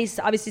 Yeah, and he's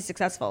obviously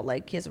successful.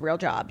 Like, he has a real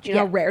job. Do you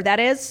know how rare that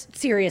is?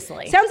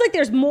 Seriously. Sounds like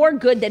there's more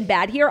good than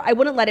bad here. I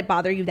wouldn't let it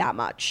bother you that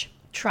much.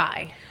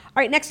 Try. All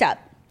right, next up.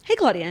 Hey,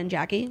 Claudia and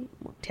Jackie.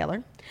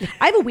 Taylor.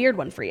 I have a weird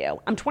one for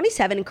you. I'm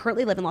 27 and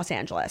currently live in Los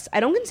Angeles. I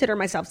don't consider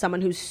myself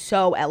someone who's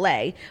so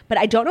LA, but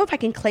I don't know if I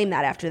can claim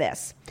that after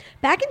this.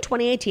 Back in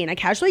 2018, I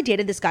casually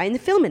dated this guy in the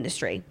film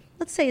industry.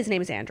 Let's say his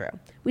name is Andrew.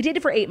 We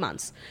dated for 8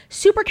 months.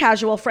 Super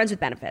casual, friends with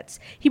benefits.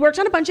 He worked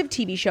on a bunch of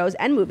TV shows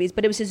and movies,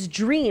 but it was his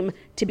dream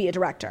to be a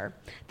director.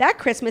 That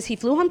Christmas, he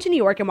flew home to New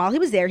York, and while he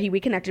was there, he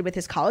reconnected with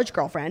his college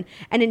girlfriend,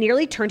 and it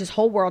nearly turned his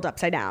whole world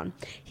upside down.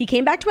 He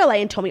came back to LA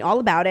and told me all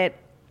about it.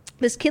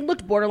 This kid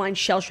looked borderline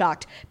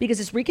shell-shocked because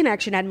this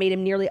reconnection had made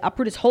him nearly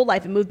uproot his whole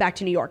life and move back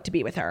to New York to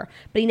be with her.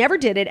 But he never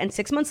did it, and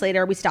 6 months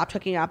later, we stopped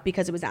hooking up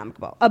because it was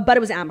amicable. But it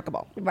was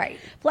amicable. Right.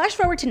 Flash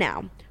forward to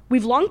now.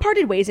 We've long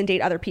parted ways and date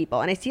other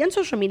people, and I see on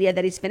social media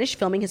that he's finished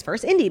filming his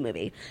first indie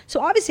movie. So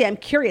obviously, I'm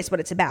curious what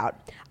it's about.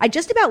 I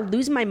just about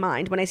lose my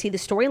mind when I see the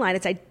storyline.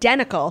 It's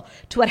identical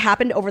to what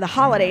happened over the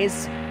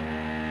holidays.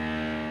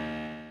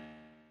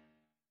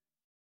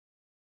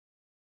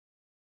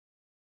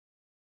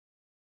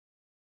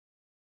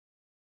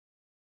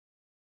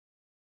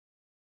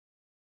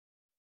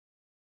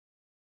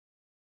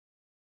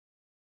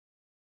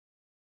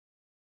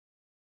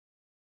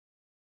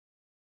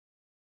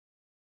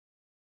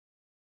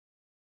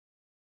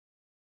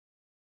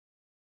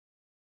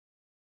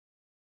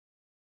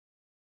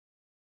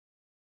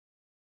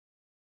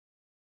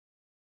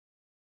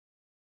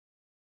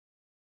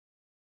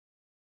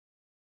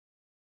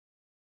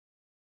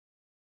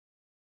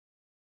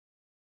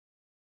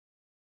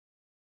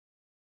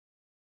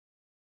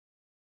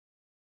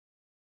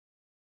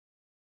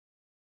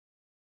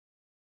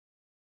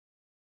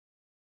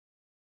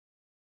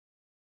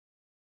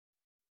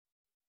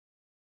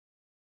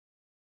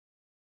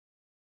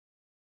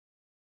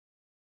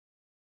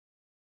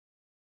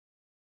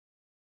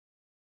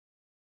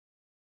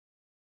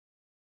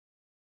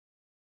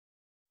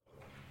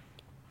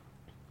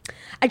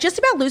 I just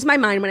about lose my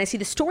mind when I see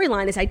the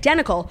storyline is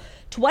identical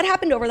to what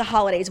happened over the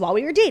holidays while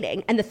we were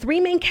dating. And the three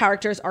main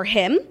characters are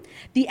him,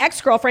 the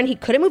ex-girlfriend he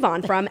couldn't move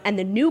on from, and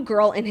the new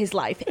girl in his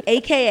life,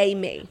 AKA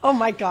me. Oh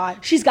my God.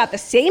 She's got the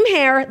same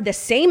hair, the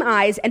same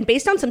eyes, and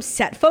based on some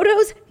set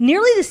photos,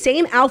 nearly the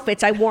same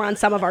outfits I wore on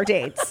some of our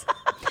dates.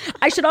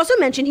 I should also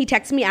mention he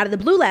texted me out of the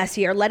blue last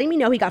year, letting me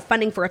know he got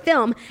funding for a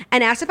film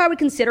and asked if I would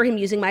consider him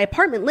using my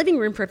apartment living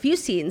room for a few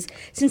scenes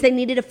since they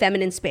needed a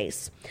feminine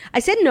space. I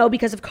said no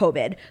because of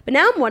COVID, but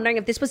now I'm wondering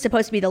if this was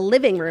supposed to be the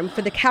living room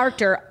for the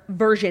character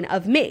version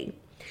of me.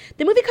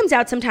 The movie comes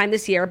out sometime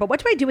this year, but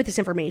what do I do with this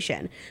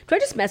information? Do I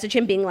just message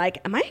him being like,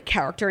 am I a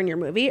character in your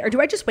movie? Or do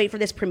I just wait for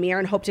this premiere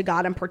and hope to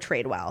God I'm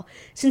portrayed well?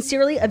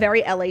 Sincerely, a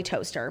very LA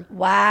toaster.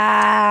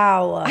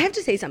 Wow. I have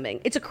to say something.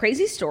 It's a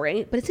crazy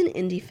story, but it's an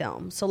indie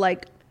film. So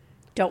like,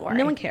 don't worry.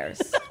 No one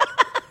cares.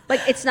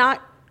 Like, it's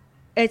not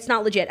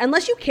legit.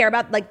 Unless you care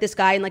about like this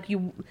guy and like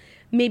you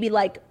maybe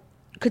like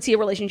could see a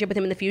relationship with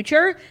him in the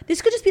future.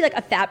 This could just be like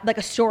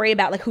a story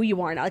about like who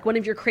you are now, like one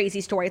of your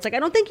crazy stories. It's like, I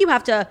don't think you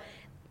have to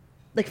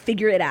like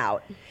figure it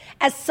out.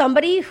 As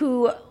somebody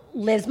who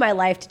lives my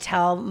life to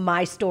tell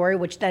my story,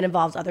 which then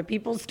involves other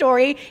people's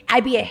story,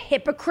 I'd be a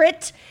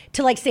hypocrite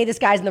to like say this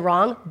guy's in the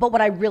wrong. But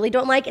what I really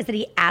don't like is that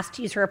he asked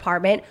to use her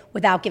apartment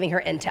without giving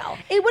her intel.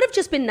 It would have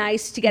just been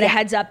nice to get a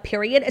heads up,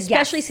 period,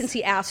 especially since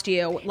he asked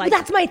you. Like, but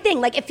that's my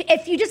thing. Like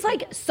if you just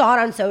like saw it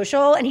on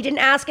social and he didn't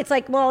ask, it's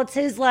like, well, it's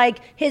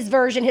his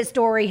version, his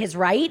story, his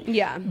right.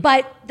 Yeah.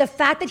 But the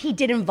fact that he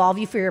did involve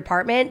you for your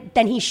apartment,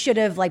 then he should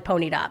have like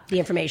ponied up the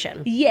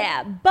information.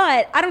 Yeah,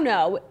 but I don't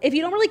know. If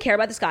you don't really care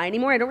about this guy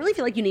anymore, I don't really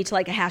feel like you need to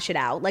like hash it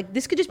out. Like,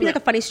 this could just be like a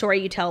funny story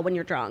you tell when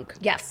you're drunk.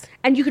 Yes.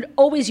 And you could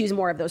always use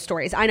more of those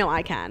stories. I know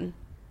I can.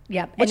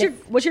 Yep.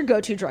 What's your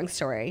go-to drunk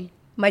story?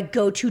 My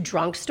go-to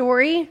drunk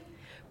story?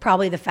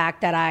 Probably the fact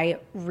that I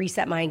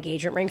reset my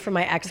engagement ring for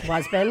my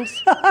ex-husband.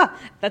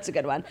 That's a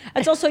good one.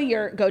 It's also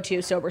your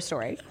go-to sober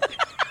story.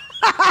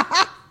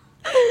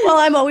 Well,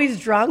 I'm always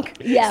drunk.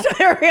 Yeah. So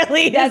there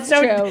really That's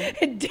is no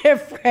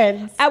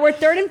difference. Our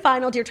third and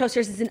final Dear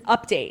Toasters is an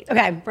update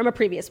from a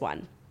previous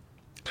one.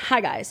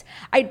 Hi guys,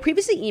 I had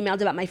previously emailed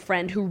about my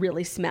friend who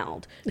really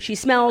smelled. She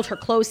smelled, her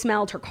clothes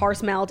smelled, her car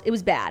smelled. It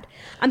was bad.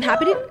 I'm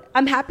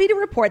happy to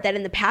report that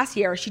in the past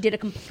year, she did a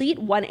complete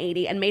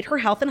 180 and made her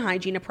health and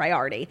hygiene a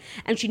priority,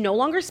 and she no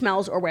longer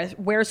smells or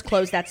wears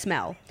clothes that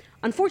smell.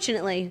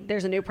 Unfortunately,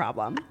 there's a new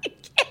problem.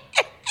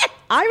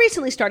 I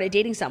recently started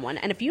dating someone,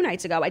 and a few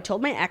nights ago, I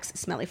told my ex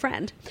smelly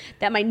friend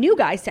that my new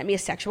guy sent me a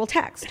sexual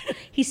text.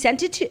 He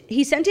sent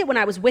it when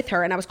I was with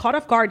her, and I was caught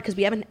off guard because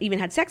we haven't even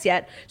had sex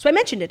yet, so I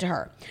mentioned it to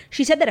her.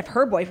 She said that if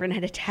her boyfriend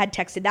had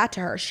texted that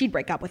to her, she'd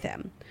break up with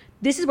him.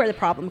 This is where the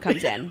problem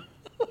comes in.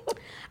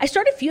 I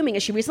started fuming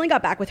as she recently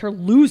got back with her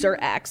loser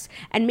ex,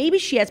 and maybe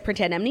she has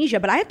pretend amnesia,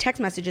 but I have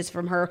text messages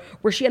from her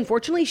where she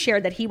unfortunately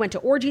shared that he went to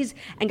orgies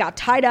and got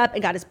tied up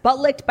and got his butt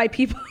licked by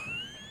people...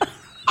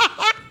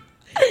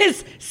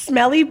 His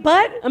smelly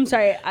butt? I'm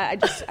sorry. I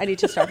need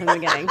to start from the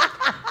beginning.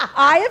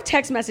 I have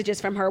text messages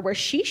from her where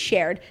she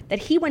shared that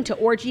he went to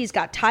orgies,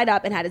 got tied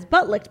up, and had his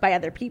butt licked by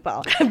other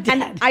people. I'm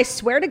dead. And I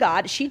swear to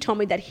God, she told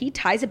me that he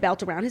ties a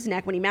belt around his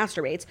neck when he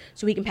masturbates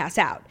so he can pass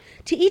out.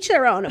 To each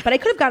their own, but I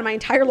could have gone my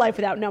entire life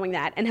without knowing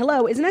that. And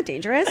hello, isn't that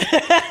dangerous?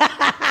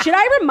 Should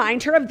I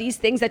remind her of these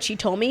things that she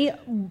told me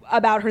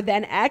about her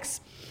then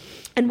ex?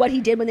 And what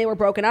he did when they were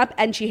broken up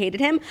and she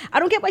hated him? I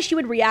don't get why she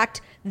would react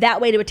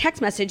that way to a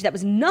text message that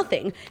was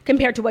nothing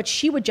compared to what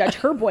she would judge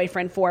her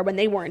boyfriend for when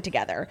they weren't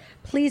together.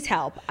 Please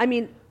help. I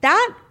mean,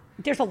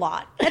 there's a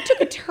lot. That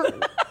took a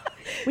turn.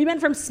 We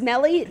went from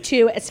smelly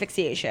to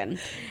asphyxiation.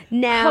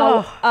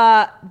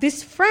 Now,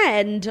 this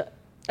friend...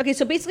 Okay,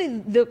 so basically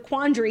the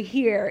quandary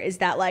here is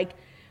that, like,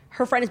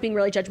 her friend is being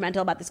really judgmental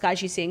about this guy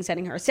she's seeing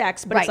sending her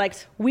sex, but It's like,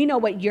 we know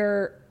what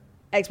your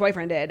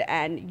ex-boyfriend did,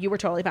 and you were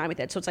totally fine with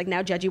it. So it's like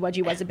now Judgy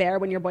Wudgy was a bear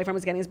when your boyfriend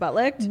was getting his butt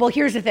licked. Well,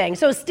 here's the thing.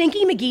 So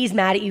Stinky McGee's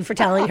mad at you for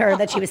telling her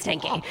that she was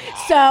stinky.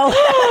 So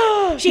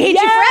she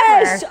hates you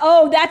forever.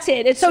 Oh, that's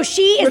it. It's so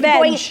she is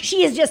revenge.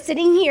 She is just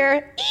sitting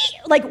here,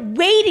 like,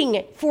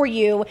 waiting for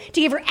you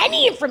to give her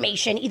any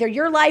information, either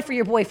your life or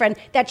your boyfriend,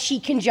 that she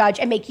can judge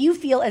and make you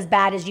feel as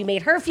bad as you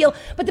made her feel.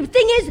 But the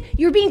thing is,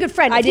 you're being a good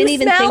friend. I didn't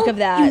even think of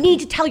that. You need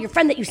to tell your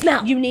friend that you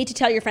smell. You need to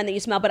tell your friend that you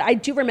smell. But I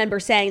do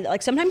remember saying that,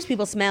 like, sometimes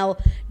people smell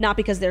not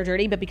because they're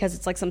dirty, but because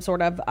it's like some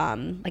sort of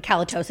like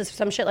halitosis or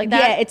some shit like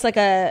that. Yeah, it's like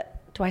a.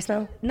 Do I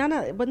smell?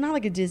 But not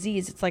like a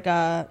disease. It's like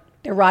a.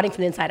 They're rotting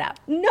from the inside out.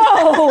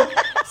 No,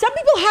 some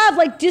people have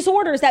like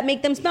disorders that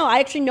make them smell. I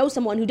actually know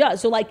someone who does.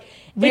 So like,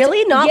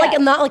 really, not like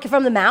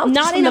from the mouth,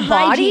 not just in from a the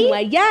body.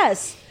 Way.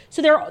 Yes.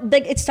 So there are,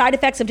 like, it's side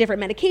effects of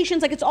different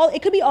medications. Like,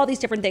 it could be all these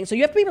different things. So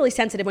you have to be really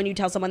sensitive when you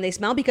tell someone they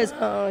smell, because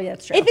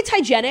that's true. If it's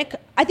hygienic,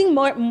 I think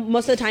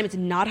most of the time it's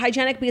not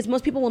hygienic, because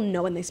most people will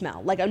know when they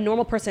smell. Like a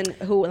normal person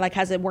who like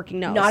has a working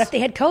nose. Not if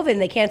they had COVID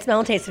and they can't smell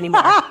and taste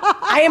anymore.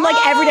 I am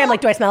like every day I'm like,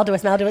 do I smell? Do I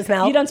smell? Do I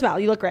smell? You don't smell.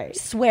 You look great.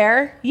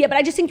 Swear. Yeah, but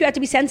I just think you have to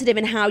be sensitive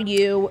in how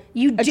you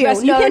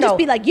address. You can't just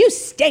be like, you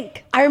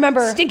stink. I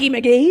remember Stinky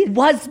McGee.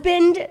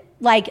 Husband.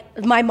 Like,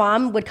 my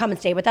mom would come and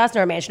stay with us in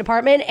our mansion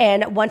apartment,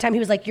 and one time he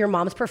was like, your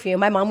mom's perfume.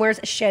 My mom wears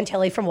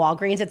Chantilly from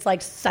Walgreens. It's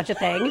like such a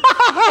thing.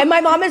 And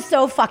my mom is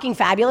so fucking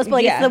fabulous,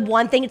 but like it's the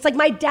one thing. It's like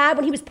my dad,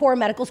 when he was poor in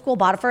medical school,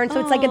 bought it for her, and so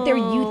it's like their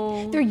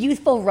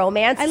youthful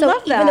romance. I so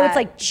love that. Even though it's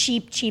like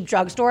cheap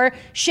drugstore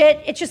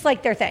shit, it's just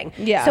like their thing.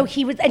 Yeah. So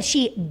and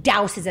she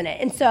douses in it.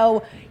 And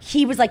so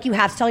he was like, you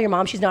have to tell your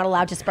mom she's not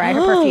allowed to spray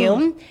her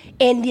perfume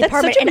in the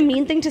apartment. That's such a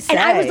mean thing to say.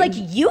 And I was like,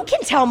 you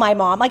can tell my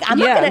mom. Like, I'm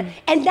not gonna.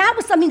 And that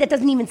was something that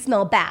doesn't even smell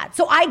bad.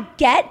 So I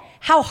get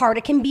how hard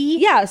it can be.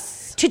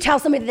 Yes. To tell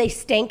somebody that they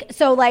stink.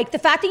 So like the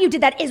fact that you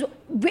did that it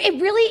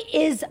really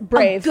is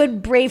brave. A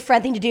good, brave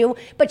friend thing to do.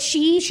 But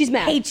she's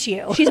mad. Hates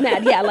you. She's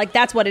mad. Yeah, like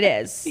that's what it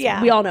is.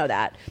 Yeah. We all know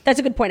that. That's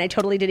a good point. I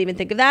totally didn't even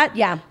think of that.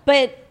 Yeah.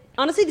 But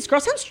honestly, this girl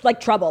sounds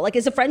like trouble. Like,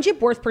 is a friendship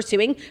worth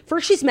pursuing?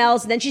 First she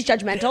smells, then she's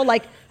judgmental.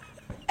 Like,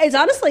 it's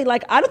honestly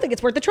like, I don't think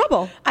it's worth the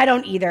trouble. I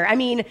don't either. I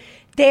mean,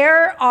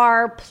 there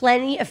are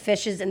plenty of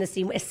fishes in the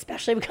sea,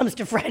 especially when it comes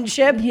to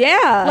friendship.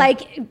 Yeah.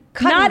 Like,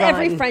 not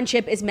every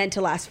friendship is meant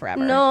to last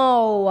forever.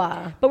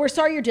 No. But we're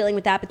sorry you're dealing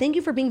with that. But thank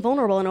you for being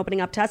vulnerable and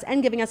opening up to us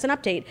and giving us an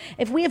update.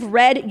 If we have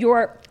read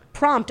your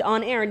prompt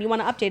on air and you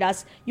want to update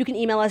us, you can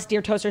email us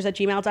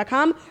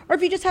deartoasters@gmail.com, or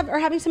if you just are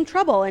having some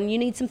trouble and you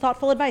need some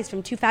thoughtful advice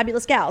from two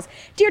fabulous gals,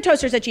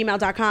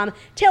 deartoasters@gmail.com.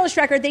 Taylor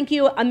Strecker, thank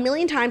you a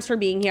million times for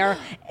being here.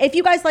 If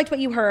you guys liked what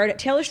you heard,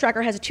 Taylor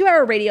Strecker has a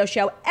 2-hour radio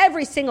show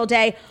every single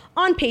day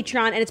on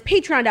Patreon, and it's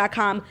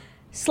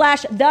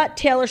patreon.com/The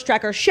Taylor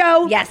Strecker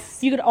Show.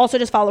 Yes. You could also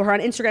just follow her on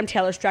Instagram,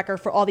 Taylor Strecker,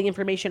 for all the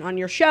information on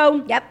your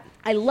show. Yep.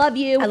 I love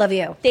you. I love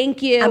you.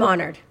 Thank you. I'm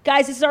honored.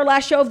 Guys, this is our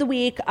last show of the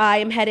week. I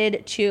am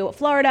headed to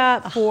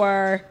Florida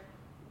for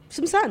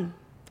some sun.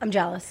 I'm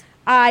jealous.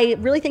 I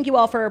really thank you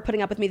all for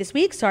putting up with me this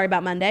week. Sorry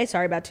about Monday.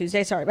 Sorry about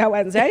Tuesday. Sorry about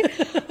Wednesday.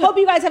 Hope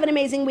you guys have an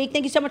amazing week.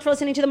 Thank you so much for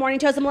listening to The Morning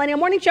Toast, the Millennial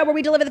Morning Show, where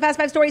we deliver the Fast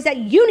 5 stories that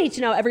you need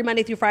to know every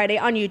Monday through Friday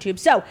on YouTube.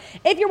 So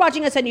if you're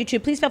watching us on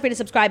YouTube, please feel free to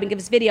subscribe and give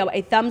this video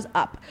a thumbs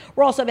up.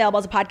 We're also available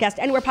as a podcast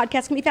anywhere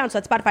podcasts can be found. So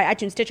that's Spotify,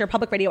 iTunes, Stitcher,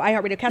 Public Radio,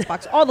 iHeartRadio,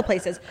 CastBox, all the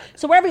places.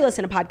 So wherever you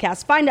listen to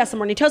podcasts, find us, The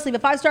Morning Toast. Leave a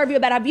 5-star review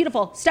about how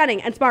beautiful,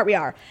 stunning, and smart we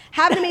are.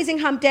 Have an amazing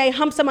hump day.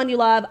 Hump someone you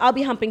love. I'll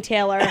be humping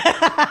Taylor.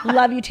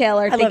 Love you,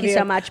 Taylor. Thank you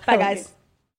so much. Bye, guys.